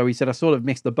weekend. So he said, I sort of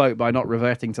missed the boat by not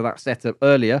reverting to that setup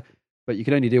earlier, but you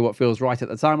can only do what feels right at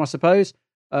the time, I suppose.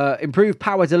 Improved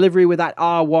power delivery with that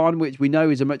R1, which we know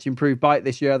is a much improved bike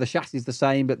this year. The chassis is the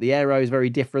same, but the aero is very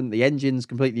different. The engine's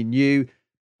completely new.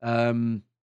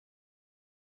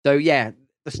 So yeah,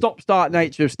 the stop-start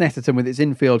nature of Snetterton with its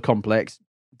infield complex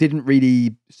didn't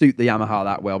really suit the Yamaha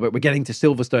that well, but we're getting to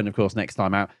Silverstone, of course, next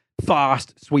time out.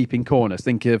 Fast, sweeping corners.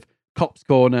 Think of Copse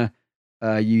Corner.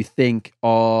 You think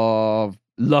of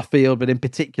Luffield, but in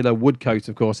particular Woodcote,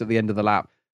 of course, at the end of the lap.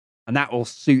 And that will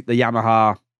suit the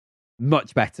Yamaha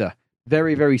much better.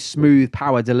 Very, very smooth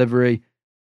power delivery.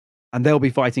 And they'll be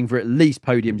fighting for at least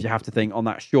podiums, you have to think, on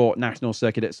that short national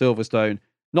circuit at Silverstone.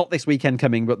 Not this weekend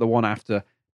coming, but the one after.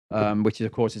 Which,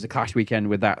 of course, is a clash weekend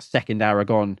with that second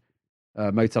Aragon,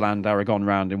 Motorland Aragon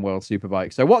round in World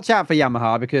Superbike. So watch out for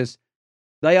Yamaha because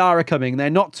they are coming. They're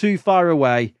not too far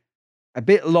away. A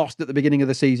bit lost at the beginning of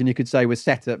the season, you could say, with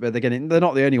setup, but they're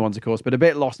not the only ones, of course, but a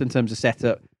bit lost in terms of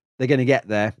setup. They're going to get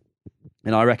there,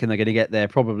 and I reckon they're going to get there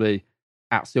probably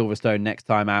at Silverstone next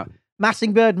time out.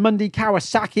 Massingbird, Mundy,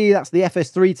 Kawasaki, that's the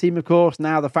FS3 team, of course.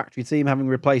 Now the factory team, having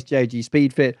replaced JG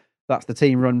Speedfit. That's the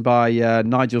team run by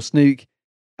Nigel Snook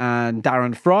and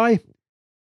Darren Fry.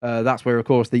 That's where, of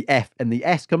course, the F and the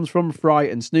S comes from. Fry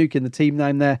and Snook in the team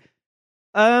name there.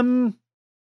 A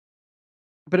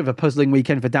bit of a puzzling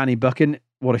weekend for Danny Buchan.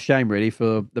 What a shame, really,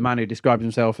 for the man who describes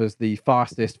himself as the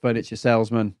fastest furniture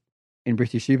salesman in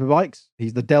British Superbikes.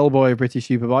 He's the Del Boy of British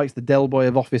Superbikes, the Del Boy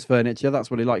of office furniture.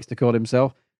 That's what he likes to call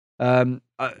himself. I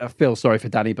feel sorry for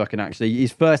Danny Buchan, actually.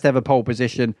 His first ever pole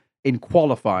position in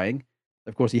qualifying.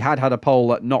 Of course, he had a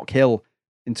pole at Knock Hill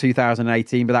in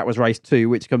 2018, but that was race 2,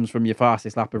 which comes from your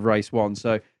fastest lap of race 1.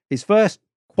 So his first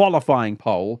qualifying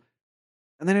pole,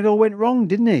 and then it all went wrong,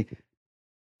 didn't he?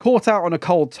 Caught out on a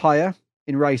cold tyre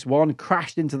in race 1,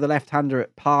 crashed into the left-hander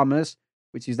at Palmer's,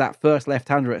 which is that first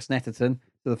left-hander at Snetterton.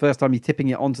 So the first time you're tipping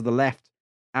it onto the left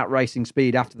at racing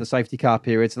speed after the safety car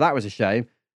period. So that was a shame.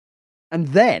 And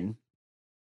then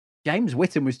James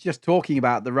Whittam was just talking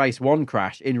about the race 1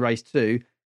 crash in race 2,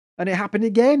 and it happened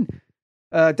again.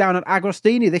 Down at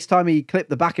Agostini, this time he clipped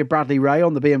the back of Bradley Ray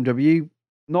on the BMW.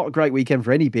 Not a great weekend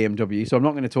for any BMW, so I'm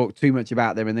not going to talk too much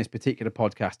about them in this particular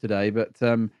podcast today, but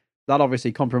that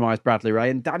obviously compromised Bradley Ray,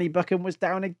 and Danny Buchan was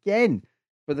down again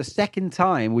for the second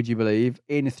time, would you believe,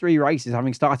 in 3 races,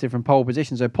 having started from pole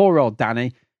position. So poor old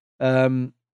Danny.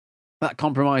 That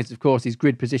compromised, of course, his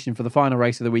grid position for the final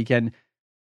race of the weekend,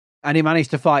 and he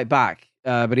managed to fight back,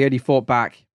 but he only fought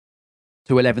back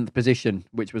to 11th position,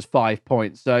 which was 5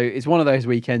 points. So it's one of those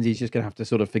weekends he's just going to have to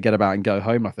sort of forget about and go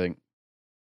home, I think.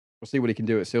 We'll see what he can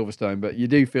do at Silverstone, but you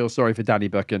do feel sorry for Danny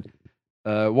Buchan.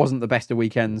 Wasn't the best of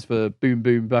weekends for Boom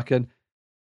Boom Buchan.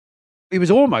 It was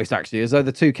almost, actually, as though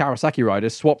the 2 Kawasaki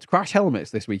riders swapped crash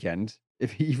helmets this weekend.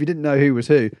 If you didn't know who was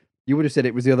who, you would have said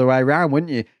it was the other way around,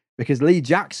 wouldn't you? Because Lee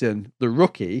Jackson, the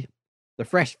rookie, the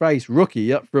fresh-faced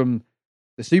rookie up from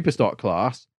the Superstock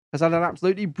class, has had an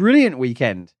absolutely brilliant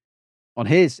weekend on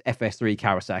his FS3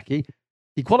 Kawasaki.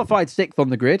 He qualified 6th on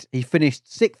the grid. He finished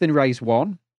 6th in race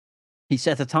 1. He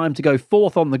set a time to go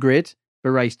 4th on the grid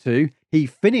for race 2. He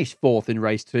finished 4th in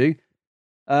race 2.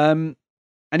 And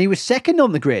he was 2nd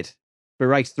on the grid for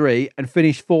race 3 and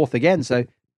finished 4th again. So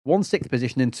 1 6th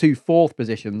position and 2 4th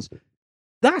positions.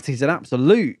 That is an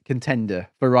absolute contender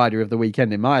for Rider of the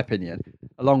Weekend, in my opinion,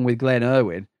 along with Glenn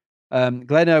Irwin.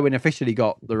 Glenn Irwin officially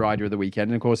got the Rider of the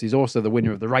Weekend. And of course, he's also the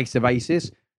winner of the Race of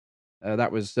Aces.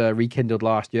 That was rekindled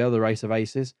last year, the Race of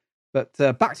Aces. But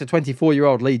back to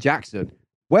 24-year-old Lee Jackson.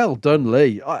 Well done,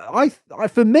 Lee.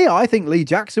 For me, I think Lee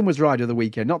Jackson was Rider of the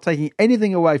Weekend, not taking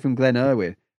anything away from Glenn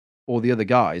Irwin or the other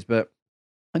guys, but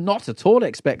not at all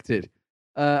expected.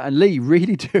 And Lee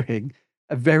really doing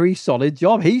a very solid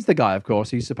job. He's the guy, of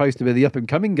course, who's supposed to be the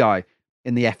up-and-coming guy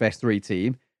in the FS3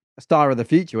 team, a star of the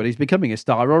future, and he's becoming a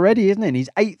star already, isn't he? And he's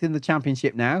 8th in the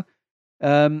championship now.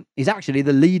 He's actually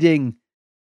the leading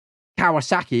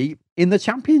Kawasaki in the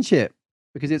championship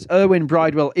because it's Irwin,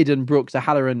 Bridewell, Idden, Brooks,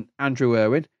 O'Halloran, Andrew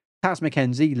Irwin, Taz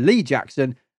McKenzie, Lee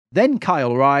Jackson, then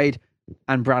Kyle Ride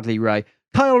and Bradley Ray.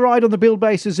 Kyle Ride on the Build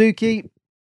Bay Suzuki.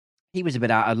 He was a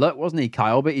bit out of luck, wasn't he,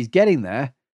 Kyle? But he's getting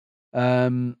there.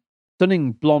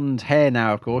 Stunning blonde hair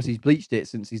now, of course. He's bleached it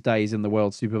since his days in the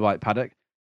World Superbike paddock.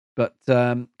 But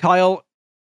Kyle,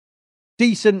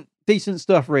 decent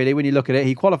stuff, really, when you look at it.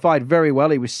 He qualified very well.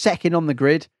 He was second on the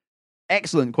grid.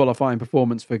 Excellent qualifying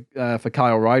performance for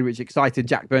Kyle Ride, which excited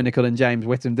Jack Bernicle and James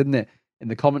Whittam, didn't it, in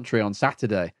the commentary on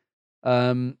Saturday.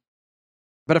 But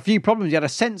a few problems. He had a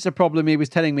sensor problem, he was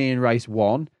telling me, in race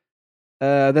 1.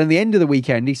 Then the end of the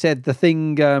weekend, he said the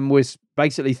thing was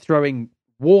basically throwing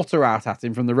water out at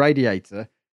him from the radiator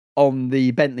on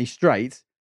the Bentley Straight.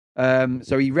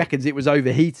 So he reckons it was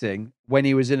overheating when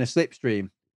he was in a slipstream.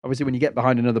 Obviously, when you get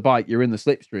behind another bike, you're in the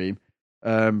slipstream,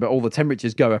 but all the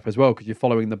temperatures go up as well because you're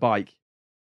following the bike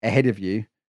ahead of you.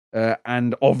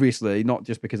 And obviously, not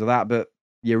just because of that, but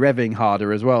you're revving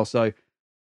harder as well. So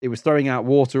it was throwing out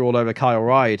water all over Kyle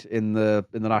Ride in the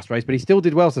last race, but he still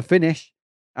did well to finish,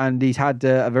 and he's had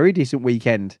a very decent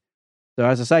weekend. So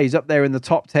as I say, he's up there in the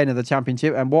top 10 of the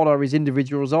championship. And what are his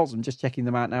individual results? I'm just checking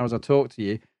them out now as I talk to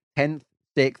you. 10th,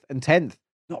 6th and 10th.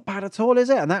 Not bad at all, is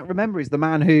it? And that, remember, is the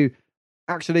man who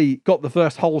actually got the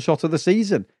first hole shot of the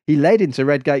season. He led into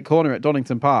Redgate Corner at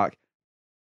Donington Park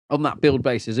on that Build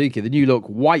Bay Suzuki, the new look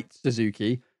white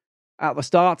Suzuki, at the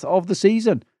start of the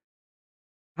season.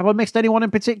 Have I missed anyone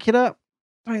in particular?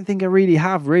 I don't think I really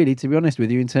have, to be honest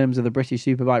with you, in terms of the British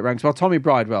Superbike ranks. Well, Tommy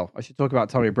Bridewell. I should talk about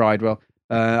Tommy Bridewell.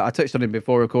 I touched on him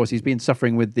before, of course. He's been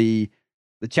suffering with the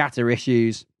chatter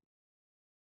issues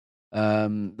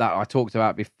that I talked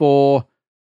about before.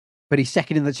 But he's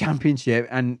second in the championship,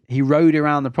 and he rode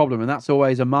around the problem. And that's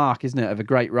always a mark, isn't it, of a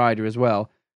great rider as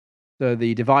well. So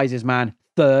the devices man,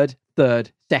 third,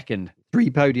 second. 3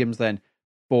 podiums then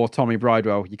for Tommy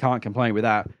Bridewell. You can't complain with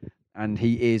that. And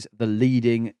he is the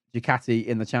leading Ducati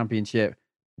in the championship.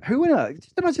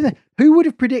 Just imagine that. Who would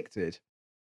have predicted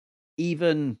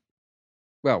even...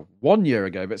 1 year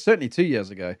ago, but certainly 2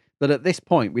 years ago, that at this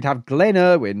point we'd have Glenn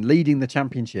Irwin leading the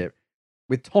championship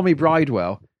with Tommy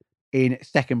Bridewell in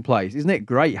second place. Isn't it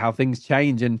great how things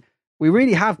change? And we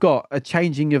really have got a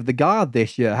changing of the guard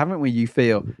this year, haven't we, you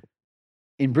feel,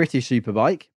 in British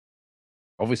Superbike?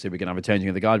 Obviously, we're going to have a changing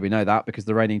of the guard. We know that because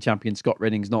the reigning champion, Scott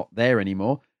Rinning's not there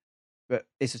anymore. But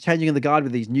it's a changing of the guard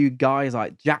with these new guys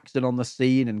like Jackson on the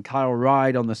scene and Kyle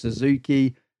Ride on the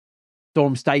Suzuki.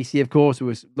 Storm Stacey, of course, who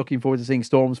was looking forward to seeing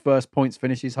Storm's first points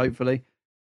finishes, hopefully,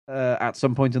 at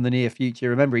some point in the near future.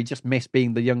 Remember, he just missed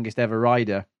being the youngest ever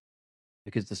rider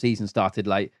because the season started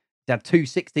late. He's had 2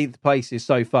 16th places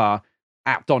so far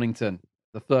at Donington,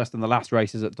 the first and the last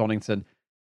races at Donington.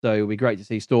 So it'll be great to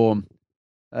see Storm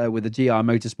with the GR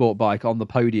Motorsport bike on the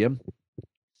podium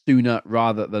sooner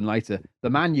rather than later. The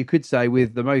man, you could say,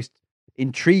 with the most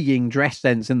intriguing dress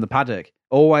sense in the paddock.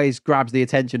 Always grabs the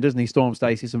attention, doesn't he, Storm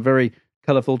Stacey? Some very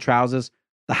colourful trousers.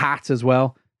 The hat as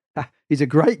well. He's a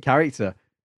great character.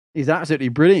 He's an absolutely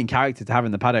brilliant character to have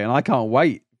in the paddock. And I can't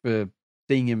wait for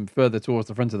seeing him further towards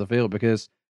the front of the field because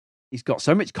he's got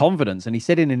so much confidence. And he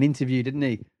said in an interview, didn't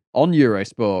he, on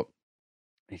Eurosport,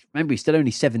 remember, he's still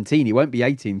only 17. He won't be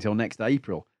 18 until next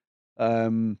April.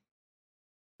 But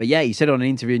yeah, he said on an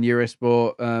interview in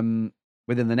Eurosport,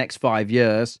 within the next 5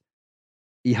 years,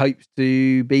 he hopes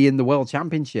to be in the World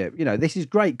Championship. You know, this is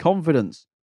great confidence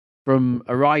from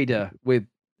a rider with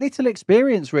little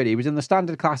experience, really. He was in the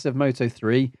standard class of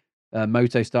Moto3,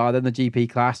 Motostar, then the GP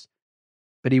class.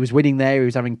 But he was winning there. He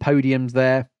was having podiums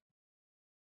there.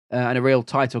 And a real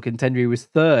title contender. He was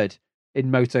third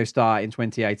in Motostar in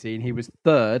 2018. He was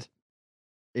third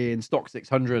in Stock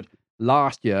 600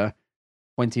 last year,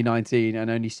 2019, and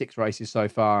only 6 races so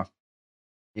far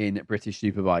in British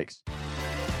Superbikes.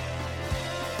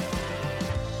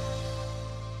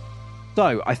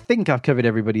 So, I think I've covered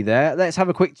everybody there. Let's have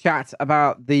a quick chat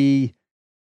about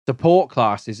some support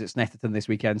classes at Snetterton this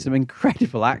weekend. Some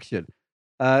incredible action.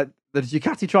 The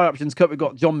Ducati Tri-Options Cup, we've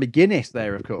got John McGuinness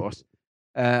there, of course.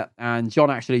 And John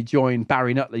actually joined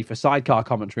Barry Nutley for sidecar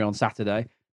commentary on Saturday.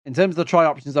 In terms of the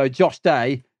Tri-Options, though, Josh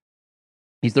Day,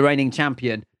 he's the reigning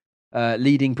champion,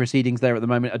 leading proceedings there at the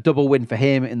moment. A double win for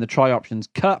him in the Tri-Options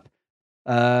Cup.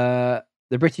 The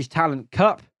British Talent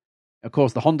Cup, of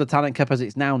course, the Honda Talent Cup as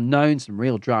it's now known. Some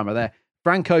real drama there.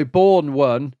 Franco Bourne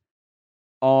won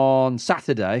on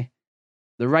Saturday.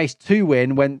 The race 2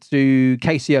 win went to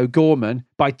Casey O'Gorman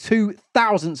by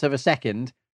 0.02 of a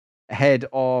second ahead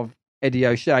of Eddie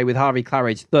O'Shea, with Harvey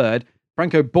Claridge third.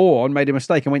 Franco Bourne made a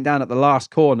mistake and went down at the last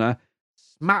corner,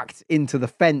 smacked into the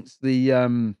fence,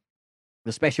 the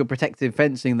special protective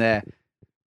fencing there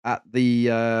at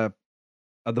the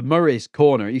Murray's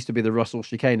corner. It used to be the Russell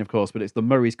chicane, of course, but it's the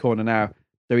Murray's corner now.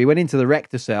 So he went into the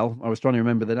Recticel. I was trying to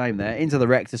remember the name there. Into the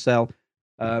Recticel.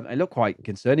 It looked quite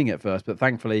concerning at first, but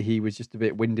thankfully he was just a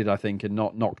bit winded, I think, and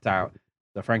not knocked out.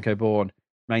 So Franco Bourne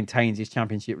maintains his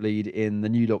championship lead in the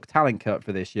New Look Talent Cup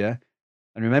for this year.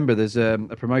 And remember, there's a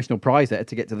promotional prize there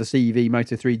to get to the CEV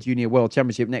Moto3 Junior World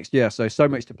Championship next year. So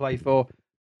much to play for.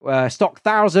 Stock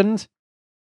 1000,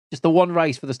 just the one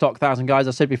race for the Stock 1000 guys.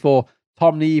 I said before,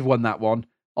 Tom Neve won that one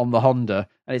on the Honda.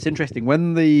 And it's interesting,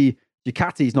 when the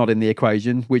Ducati's not in the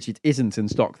equation, which it isn't in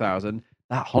Stock 1000,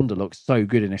 that Honda looks so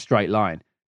good in a straight line.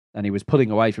 And he was pulling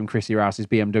away from Chrissy Rouse's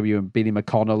BMW and Billy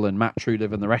McConnell and Matt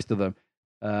Truliv and the rest of them.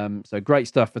 So great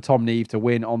stuff for Tom Neve to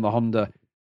win on the Honda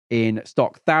in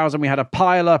Stock 1000. We had a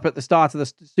pile up at the start of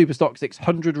the Super Stock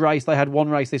 600 race. They had one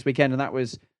race this weekend, and that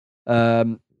was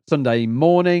Sunday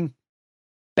morning.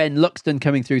 Ben Luxton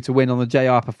coming through to win on the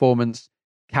JR Performance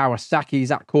Kawasaki.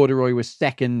 Zach Corduroy was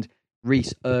second.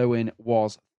 Reese Irwin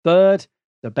was third.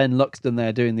 So Ben Luxton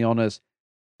there doing the honours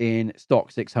in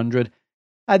Stock 600.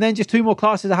 And then just 2 more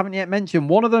classes I haven't yet mentioned.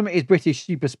 One of them is British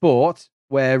Super Sport,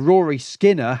 where Rory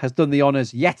Skinner has done the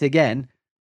honours yet again.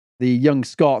 The young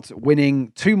Scot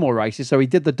winning 2 more races. So he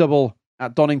did the double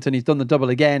at Donington. He's done the double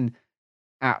again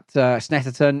at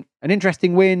Snetterton. An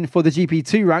interesting win for the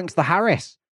GP2 ranks, the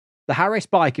Harris. The Harris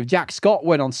bike of Jack Scott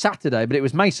won on Saturday, but it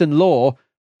was Mason Law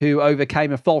who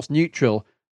overcame a false neutral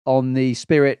on the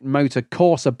Spirit Motor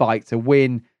Corsa bike to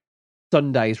win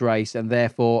Sunday's race and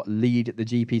therefore lead the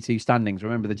GP2 standings.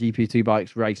 Remember, the GP2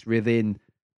 bikes raced within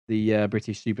the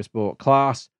British Supersport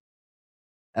class.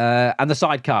 And the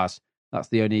sidecars. That's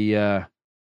the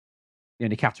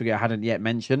only category I hadn't yet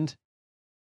mentioned.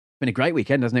 It's been a great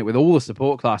weekend, hasn't it, with all the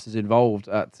support classes involved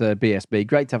at BSB.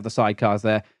 Great to have the sidecars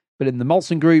there. But in the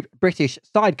Molson Group British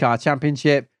Sidecar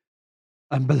Championship,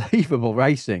 unbelievable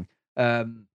racing.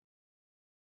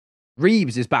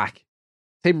 Reeves is back.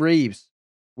 Tim Reeves,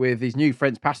 with his new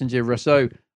French passenger Rousseau,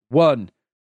 won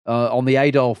on the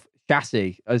Adolphe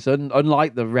chassis. As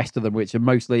unlike the rest of them, which are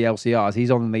mostly LCRs,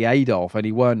 he's on the Adolphe, and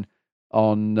he won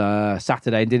on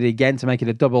Saturday and did it again to make it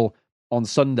a double on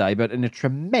Sunday, but in a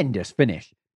tremendous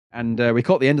finish. And we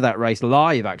caught the end of that race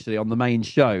live, actually, on the main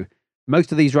show.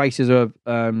 Most of these races are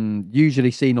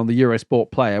usually seen on the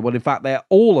Eurosport Player. Well, in fact, they're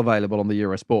all available on the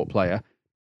Eurosport Player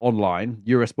online,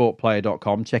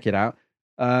 eurosportplayer.com. Check it out.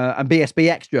 And BSB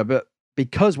Extra. But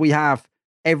because we have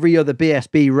every other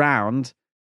BSB round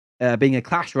being a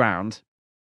clash round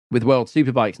with World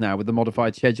Superbikes now, with the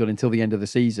modified schedule until the end of the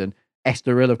season,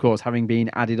 Estoril, of course, having been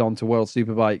added on to World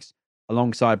Superbikes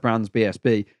alongside Brands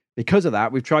BSB. Because of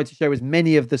that, we've tried to show as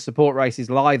many of the support races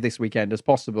live this weekend as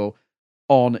possible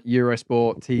on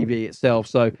Eurosport TV itself.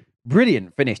 So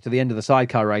brilliant finish to the end of the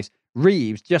sidecar race.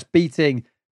 Reeves just beating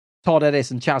Todd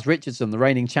Ellis and Chaz Richardson, the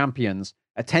reigning champions,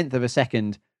 a 1/10 of a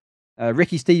second.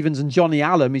 Ricky Stevens and Johnny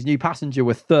Allen, his new passenger,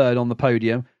 were third on the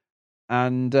podium.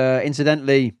 And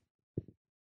incidentally,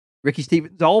 Ricky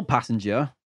Stevens' old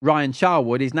passenger, Ryan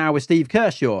Charwood, is now with Steve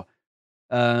Kershaw,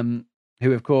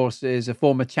 who, of course, is a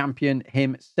former champion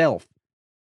himself.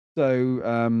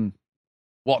 So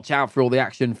watch out for all the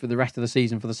action for the rest of the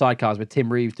season for the sidecars, with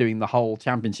Tim Reeves doing the whole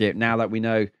championship. Now that we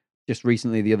know, just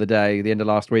recently, the other day, the end of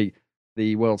last week,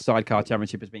 the World Sidecar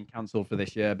Championship has been cancelled for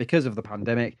this year because of the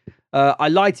pandemic. I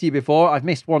lied to you before. I've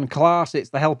missed one class.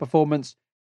 It's the Hell Performance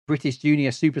British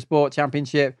Junior Supersport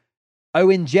Championship.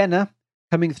 Owen Jenner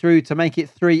coming through to make it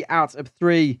 3 out of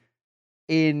 3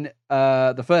 in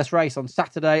the first race on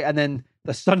Saturday, and then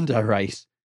the Sunday race.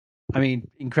 I mean,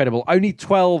 incredible. Only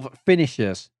 12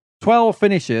 finishers. 12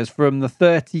 finishers from the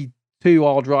 32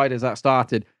 odd riders that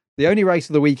started. The only race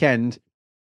of the weekend,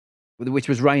 which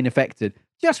was rain affected.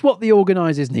 Just what the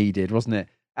organisers needed, wasn't it?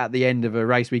 At the end of a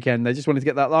race weekend, they just wanted to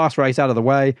get that last race out of the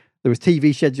way. There was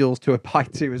TV schedules to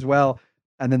abide to as well.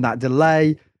 And then that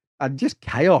delay. and just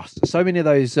chaos. So many of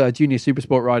those junior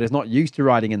supersport riders not used to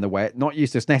riding in the wet, not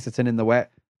used to Snetterton in the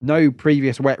wet, no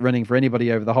previous wet running for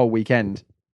anybody over the whole weekend.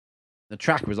 The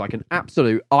track was like an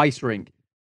absolute ice rink.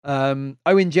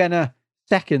 Owen Jenner,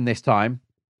 second this time.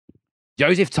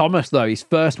 Joseph Thomas, though, his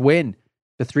first win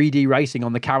for 3D Racing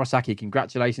on the Kawasaki.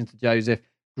 Congratulations to Joseph.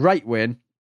 Great win.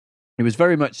 It was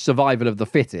very much survival of the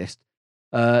fittest.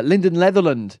 Lyndon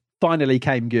Leatherland finally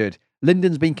came good.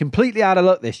 Lyndon's been completely out of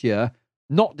luck this year.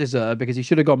 Not deserved because he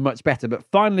should have gone much better, but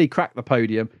finally cracked the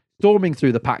podium, storming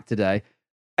through the pack today.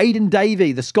 Aidan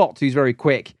Davey, the Scot, who's very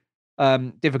quick.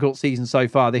 Difficult season so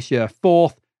far this year.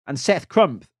 Fourth. And Seth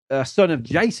Crump, son of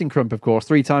Jason Crump, of course,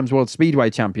 3 times World Speedway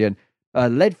champion.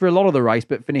 Led for a lot of the race,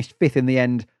 but finished 5th in the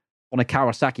end on a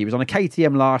Kawasaki. He was on a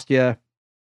KTM last year.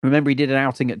 Remember, he did an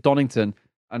outing at Donington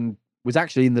and was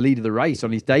actually in the lead of the race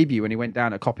on his debut when he went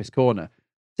down at Coppice Corner.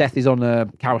 Seth is on a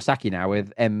Kawasaki now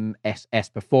with MSS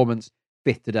Performance,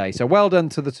 5th today. So well done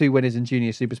to the 2 winners in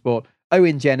Junior Supersport.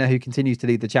 Owen Jenner, who continues to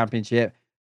lead the championship,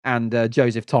 and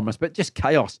Joseph Thomas. But just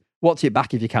chaos. Watch it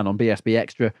back if you can on BSB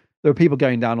Extra. There were people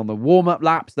going down on the warm-up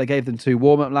laps. They gave them 2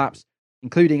 warm-up laps,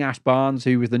 including Ash Barnes,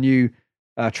 who was the new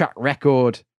track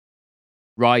record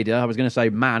rider. I was going to say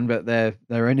man, but there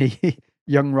are only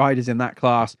young riders in that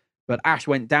class. But Ash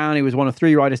went down. He was one of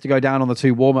 3 riders to go down on the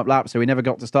 2 warm-up laps, so he never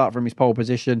got to start from his pole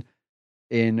position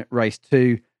in race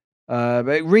 2.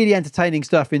 But really entertaining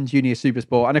stuff in Junior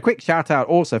Supersport. And a quick shout-out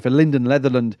also for Lyndon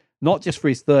Leatherland, not just for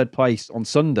his 3rd place on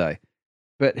Sunday,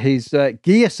 but his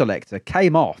gear selector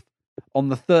came off on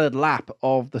the 3rd lap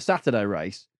of the Saturday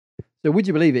race. So would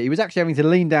you believe it? He was actually having to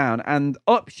lean down and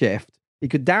upshift. He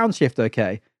could downshift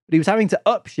okay, but he was having to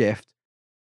upshift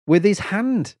with his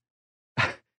hand.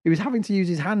 He was having to use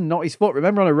his hand, not his foot.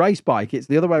 Remember, on a race bike, it's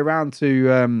the other way around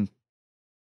to...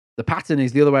 the pattern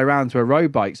is the other way around to a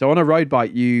road bike. So on a road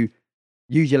bike, you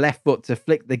use your left foot to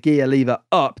flick the gear lever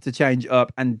up to change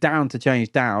up and down to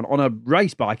change down. On a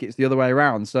race bike, it's the other way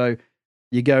around. So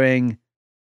you're going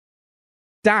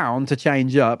down to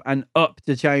change up and up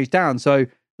to change down. So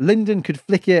Lyndon could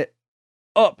flick it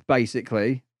up,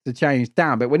 basically, to change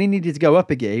down. But when he needed to go up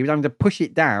a gear, he was having to push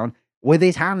it down with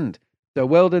his hand. So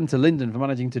well done to Lyndon for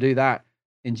managing to do that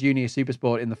in Junior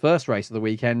Supersport in the first race of the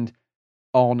weekend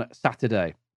on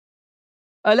Saturday.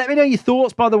 Let me know your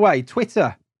thoughts, by the way.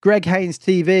 Twitter, Greg Haynes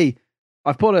TV.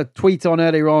 I've put a tweet on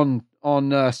earlier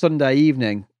on Sunday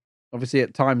evening. Obviously,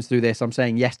 at times through this, I'm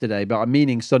saying yesterday, but I'm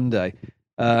meaning Sunday.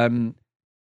 And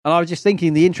I was just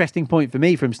thinking the interesting point for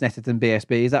me from Snetterton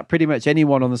BSB is that pretty much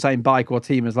anyone on the same bike or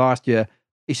team as last year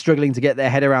is struggling to get their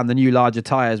head around the new larger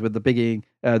tyres with the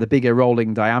bigger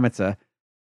rolling diameter.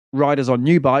 Riders on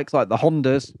new bikes like the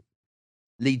Hondas,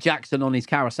 Lee Jackson on his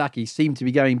Kawasaki seem to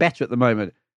be going better at the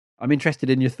moment. I'm interested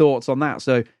in your thoughts on that.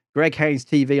 So Greg Haynes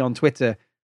TV on Twitter,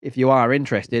 if you are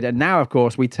interested. And now, of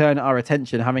course, we turn our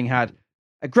attention, having had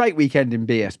a great weekend in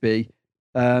BSB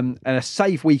and a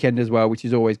safe weekend as well, which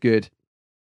is always good.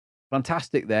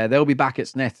 Fantastic there. They'll be back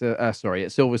at at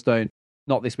Silverstone,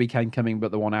 not this weekend coming,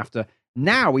 but the one after.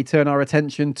 Now we turn our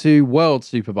attention to World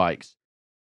Superbikes.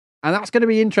 And that's going to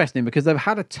be interesting because they've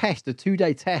had a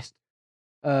 2-day test.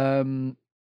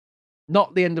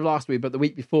 Not the end of last week, but the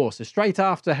week before. So straight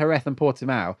after Jerez and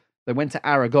Portimao, they went to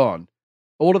Aragon,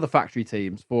 all of the factory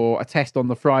teams, for a test on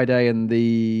the Friday and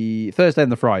the Thursday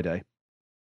and the Friday.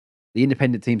 The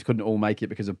independent teams couldn't all make it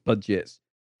because of budgets.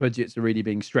 Budgets are really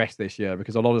being stressed this year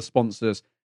because a lot of sponsors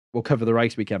will cover the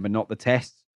race weekend, but not the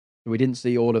tests. So we didn't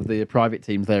see all of the private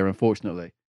teams there,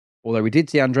 unfortunately. Although we did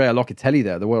see Andrea Locatelli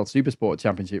there, the World Supersport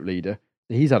Championship leader.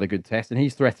 He's had a good test and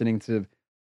he's threatening to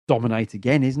dominate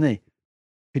again, isn't he?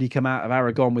 Could he come out of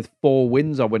Aragon with 4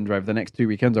 wins, I wonder, over the next 2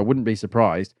 weekends? I wouldn't be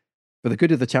surprised. For the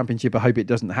good of the championship, I hope it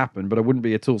doesn't happen, but I wouldn't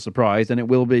be at all surprised, and it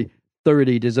will be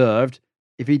thoroughly deserved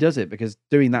if he does it, because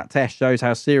doing that test shows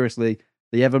how seriously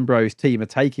the Evan Bros team are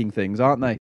taking things, aren't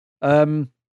they? So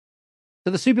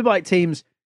the Superbike teams,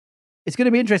 it's going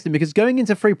to be interesting because going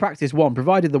into free practice 1,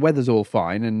 provided the weather's all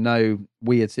fine and no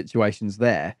weird situations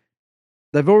there,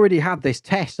 they've already had this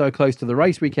test so close to the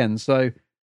race weekend. So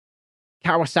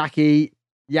Kawasaki,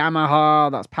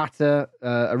 Yamaha, that's Pata,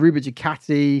 Aruba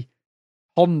Ducati,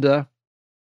 Honda,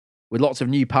 with lots of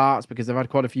new parts because they've had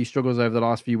quite a few struggles over the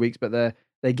last few weeks, but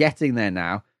they're getting there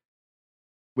now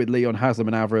with Leon Haslam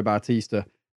and Alvaro Bautista.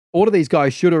 All of these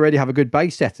guys should already have a good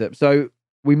base setup, so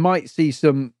we might see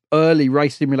some early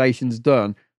race simulations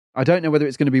done. I don't know whether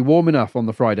it's going to be warm enough on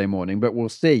the Friday morning, but we'll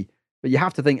see. But you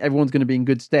have to think everyone's going to be in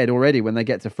good stead already when they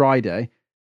get to Friday.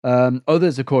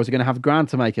 Others, of course, are going to have ground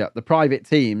to make up. The private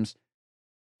teams,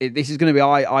 this is going to be,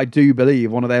 I do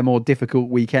believe, one of their more difficult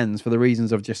weekends for the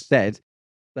reasons I've just said.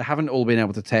 they haven't all been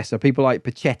able to test. So people like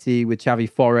Pachetti with Xavi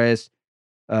Flores,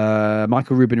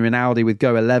 Michael Ruben Rinaldi with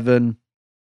Go 11,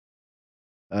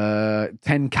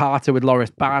 Ten Carter with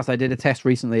Loris Baz. They did a test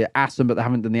recently at Assen, but they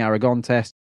haven't done the Aragon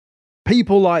test.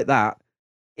 People like that,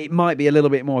 it might be a little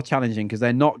bit more challenging because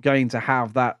they're not going to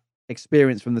have that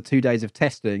experience from the 2 days of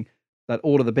testing that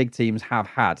all of the big teams have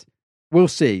had. We'll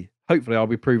see. Hopefully I'll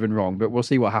be proven wrong, but we'll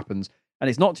see what happens. And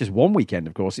it's not just one weekend,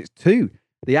 of course, it's two.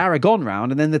 The Aragon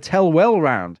round and then the Telwell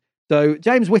round. So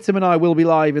James Whittam and I will be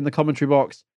live in the commentary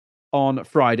box on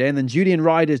Friday, and then Julian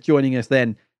Ryder's joining us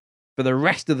then for the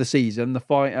rest of the season, the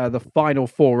final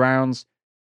 4 rounds.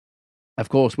 Of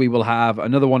course, we will have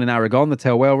another one in Aragon, the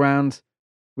Telwell round.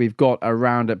 We've got a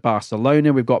round at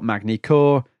Barcelona. We've got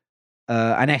Magny-Cours.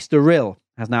 And Estoril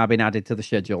has now been added to the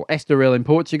schedule. Estoril in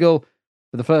Portugal,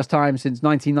 for the first time since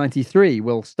 1993,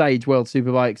 will stage World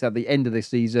Superbikes at the end of this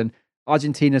season.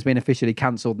 Argentina's been officially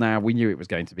cancelled now. We knew it was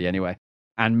going to be anyway.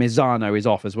 And Misano is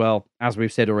off as well. As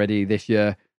we've said already this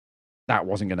year, that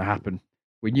wasn't going to happen.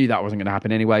 We knew that wasn't going to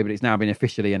happen anyway, but it's now been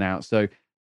officially announced. So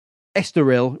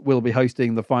Estoril will be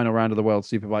hosting the final round of the World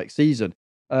Superbike season.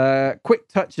 Quick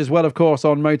touch as well, of course,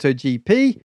 on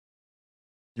MotoGP.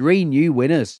 3 new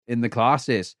winners in the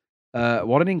classes.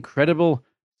 What an incredible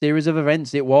series of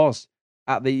events it was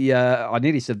at the, I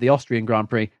nearly said the Austrian Grand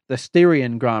Prix, the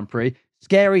Styrian Grand Prix.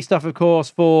 Scary stuff, of course,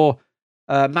 for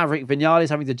Maverick Vinales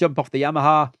having to jump off the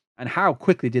Yamaha. And how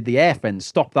quickly did the air fence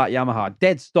stop that Yamaha?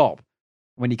 Dead stop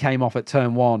when he came off at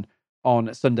turn 1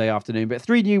 on Sunday afternoon. But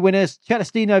 3 new winners.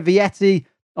 Celestino Vietti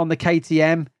on the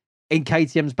KTM. In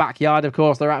KTM's backyard, of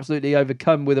course. They're absolutely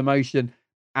overcome with emotion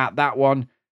at that one.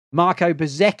 Marco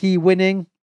Bezzecchi winning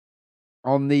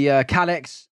on the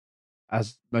Kalex,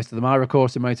 as most of them are, of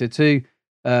course, in Moto2.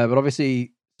 But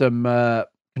obviously some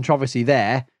controversy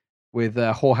there with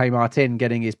Jorge Martin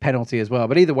getting his penalty as well.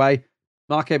 But either way,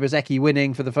 Marco Bezzecchi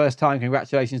winning for the first time.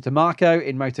 Congratulations to Marco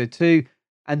in Moto2.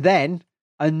 And then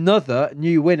another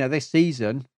new winner this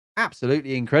season.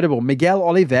 Absolutely incredible. Miguel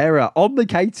Oliveira on the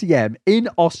KTM in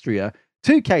Austria.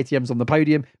 2 KTMs on the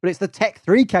podium, but it's the Tech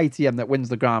 3 KTM that wins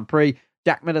the Grand Prix.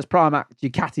 Jack Miller's Pramac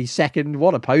Ducati second.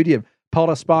 What a podium. Paul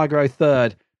Espargaro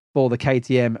third for the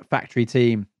KTM factory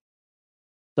team.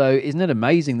 So isn't it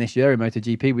amazing this year in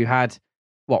MotoGP? We've had,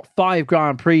 5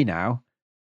 Grand Prix now,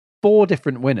 4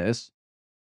 different winners,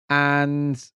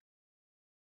 and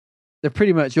they've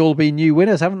pretty much all been new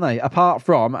winners, haven't they? Apart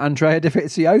from Andrea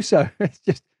Dovizioso. It's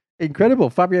just incredible.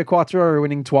 Fabio Quartararo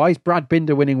winning twice, Brad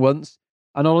Binder winning once,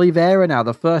 and Oliveira now,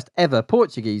 the first ever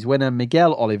Portuguese winner,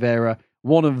 Miguel Oliveira,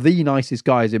 one of the nicest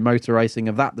guys in motor racing,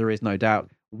 of that there is no doubt,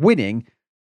 winning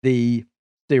the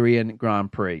Styrian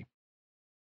Grand Prix.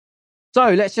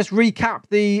 So let's just recap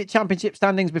the championship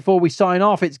standings before we sign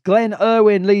off. It's Glenn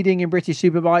Irwin leading in British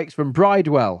Superbikes from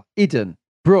Bridewell, Idden,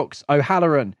 Brooks,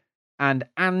 O'Halloran, and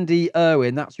Andy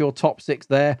Irwin. That's your top 6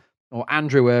 there. Or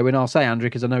Andrew Irwin. I'll say Andrew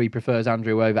because I know he prefers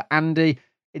Andrew over Andy.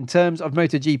 In terms of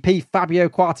MotoGP, Fabio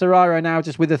Quartararo now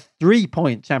just with a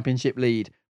 3-point championship lead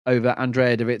over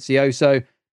Andrea Dovizioso.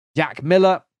 Jack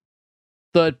Miller,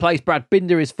 3rd place. Brad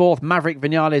Binder is 4th. Maverick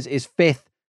Vinales is 5th,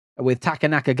 with Taka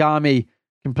Nakagami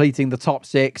completing the top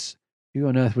 6. Who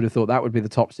on earth would have thought that would be the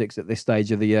top 6 at this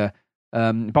stage of the year?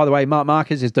 By the way, Marc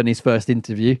Marquez has done his first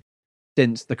interview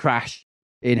since the crash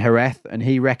in Jerez, and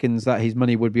he reckons that his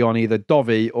money would be on either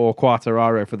Dovi or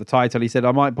Quartararo for the title. He said,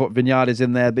 I might put Vinales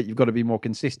in there, but you've got to be more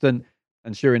consistent.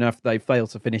 And sure enough, they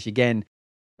failed to finish again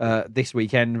this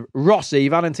weekend.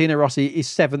 Valentino Rossi is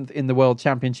 7th in the World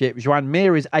Championship. Joan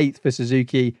Mir is 8th for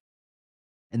Suzuki.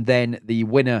 And then the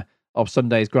winner of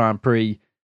Sunday's Grand Prix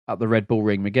at the Red Bull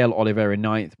Ring, Miguel Oliveira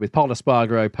 9th, with Paul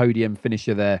Espargaro, podium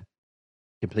finisher there,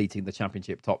 completing the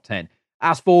championship top 10.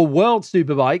 As for World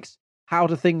Superbikes, how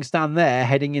do things stand there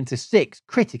heading into 6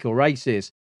 critical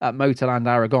races at Motorland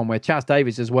Aragon, where Chaz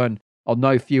Davies has won on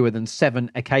no fewer than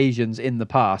 7 occasions in the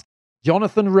past?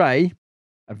 Jonathan Rea,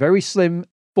 a very slim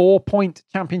 4-point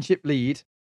championship lead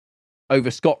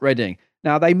over Scott Redding.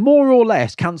 Now, they more or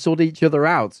less cancelled each other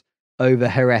out over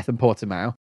Jerez and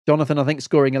Portimao. Jonathan, I think,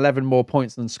 scoring 11 more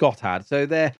points than Scott had. So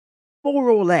they're more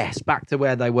or less back to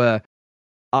where they were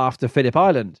after Phillip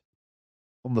Island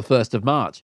on the 1st of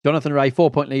March. Jonathan Rea,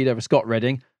 4-point lead over Scott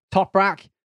Redding. Toprak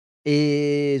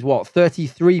is,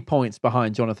 33 points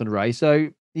behind Jonathan Rea. So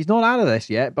he's not out of this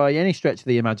yet by any stretch of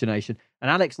the imagination.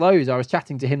 And Alex Lowe's, I was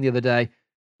chatting to him the other day,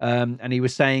 and he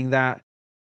was saying that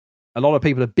a lot of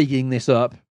people are bigging this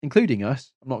up, including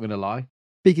us, I'm not going to lie,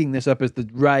 bigging this up as the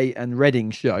Rea and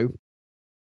Redding show,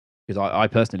 because I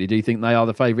personally do think they are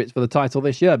the favourites for the title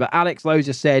this year. But Alex Lowe's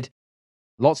has said,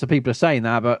 lots of people are saying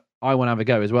that, but I want to have a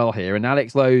go as well here. And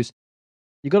Alex Lowe's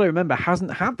you've got to remember,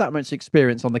 hasn't had that much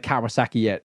experience on the Kawasaki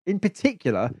yet. In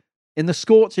particular, in the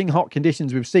scorching hot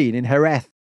conditions we've seen in Jerez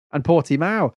and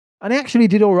Portimao. And he actually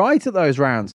did all right at those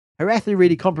rounds. Jerez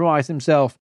really compromised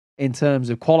himself in terms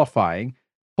of qualifying.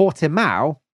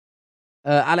 Portimao,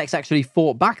 Alex actually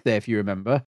fought back there, if you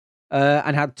remember,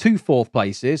 and had 2 fourth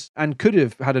places and could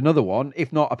have had another one,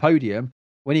 if not a podium,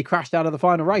 when he crashed out of the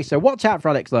final race. So watch out for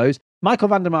Alex Lowes. Michael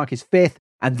van der Mark is 5th,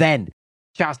 and then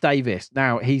Chaz Davies.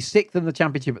 Now, he's 6th in the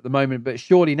championship at the moment, but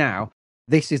surely now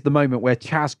this is the moment where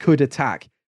Chaz could attack.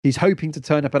 He's hoping to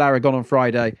turn up at Aragon on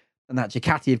Friday, and that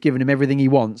Ducati have given him everything he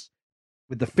wants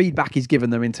with the feedback he's given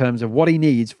them in terms of what he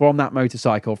needs from that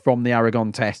motorcycle from the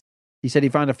Aragon test. He said he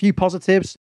found a few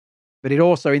positives, but it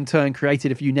also in turn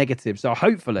created a few negatives. So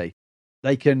hopefully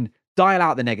they can dial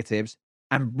out the negatives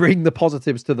and bring the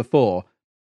positives to the fore.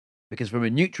 Because from a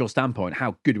neutral standpoint,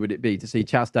 how good would it be to see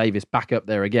Chaz Davies back up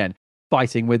there again,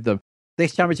 fighting with them?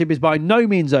 This championship is by no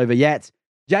means over yet.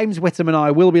 James Whittam and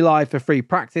I will be live for free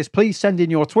practice. Please send in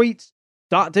your tweets.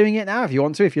 Start doing it now if you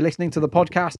want to, if you're listening to the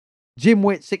podcast. Jim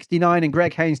Witt 69 and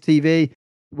Greg Haynes TV.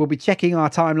 We'll be checking our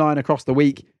timeline across the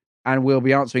week, and we'll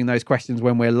be answering those questions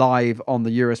when we're live on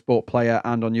the Eurosport Player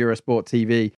and on Eurosport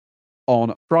TV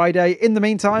on Friday. In the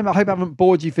meantime, I hope I haven't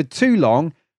bored you for too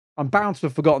long. I'm bound to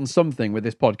have forgotten something with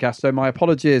this podcast, so my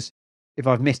apologies if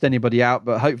I've missed anybody out,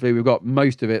 but hopefully we've got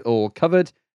most of it all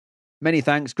covered. Many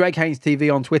thanks. Greg Haynes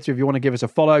TV on Twitter if you want to give us a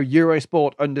follow.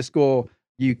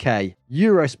 Eurosport_UK.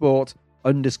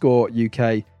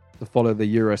 Eurosport_UK to follow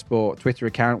the Eurosport Twitter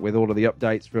account with all of the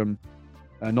updates from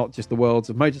not just the worlds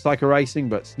of motorcycle racing,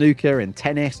 but snooker and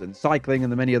tennis and cycling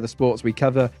and the many other sports we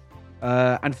cover.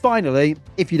 And finally,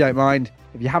 if you don't mind,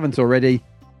 if you haven't already,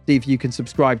 see if you can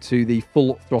subscribe to the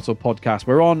Full Throttle podcast.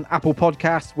 We're on Apple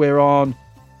Podcasts, we're on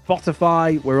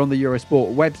Spotify, we're on the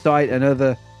Eurosport website and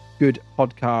other good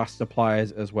podcast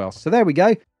suppliers as well. So there we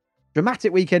go.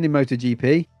 Dramatic weekend in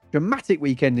MotoGP, dramatic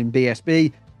weekend in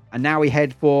BSB, and now we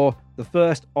head for the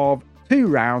first of 2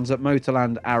 rounds at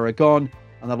Motorland Aragon,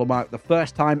 and that'll mark the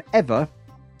first time ever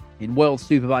in World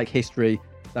Superbike history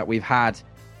that we've had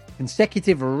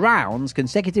consecutive rounds,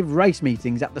 consecutive race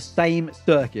meetings at the same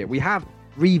circuit. We have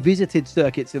revisited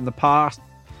circuits in the past.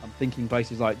 I'm thinking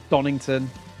places like Donington,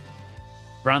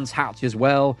 Brands Hatch as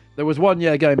well. There was one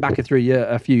year going back a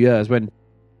few years when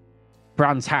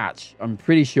Brands Hatch, I'm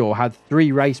pretty sure, had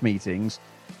 3 race meetings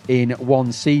in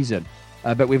one season.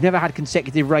 But we've never had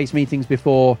consecutive race meetings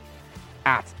before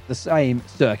at the same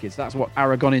circuits. That's what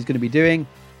Aragon is going to be doing.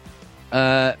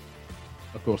 Of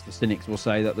course, the cynics will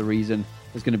say that the reason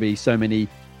there's going to be so many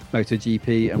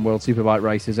MotoGP and World Superbike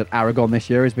races at Aragon this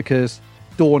year is because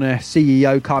Dorna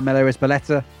CEO Carmelo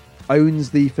Ezpeleta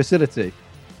owns the facility.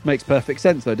 Makes perfect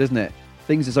sense though, doesn't it?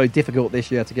 Things are so difficult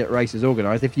this year to get races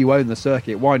organised. If you own the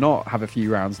circuit, why not have a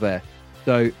few rounds there?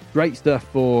 So great stuff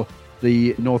for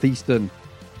the northeastern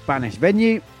Spanish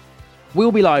venue.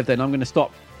 We'll be live then. I'm going to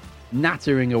stop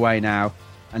nattering away now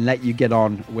and let you get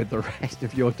on with the rest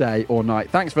of your day or night.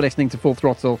 Thanks for listening to Full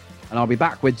Throttle, and I'll be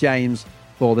back with James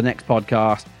for the next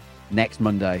podcast next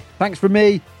Monday. Thanks from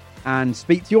me, and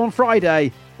speak to you on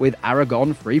Friday with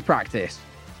Aragon Free Practice.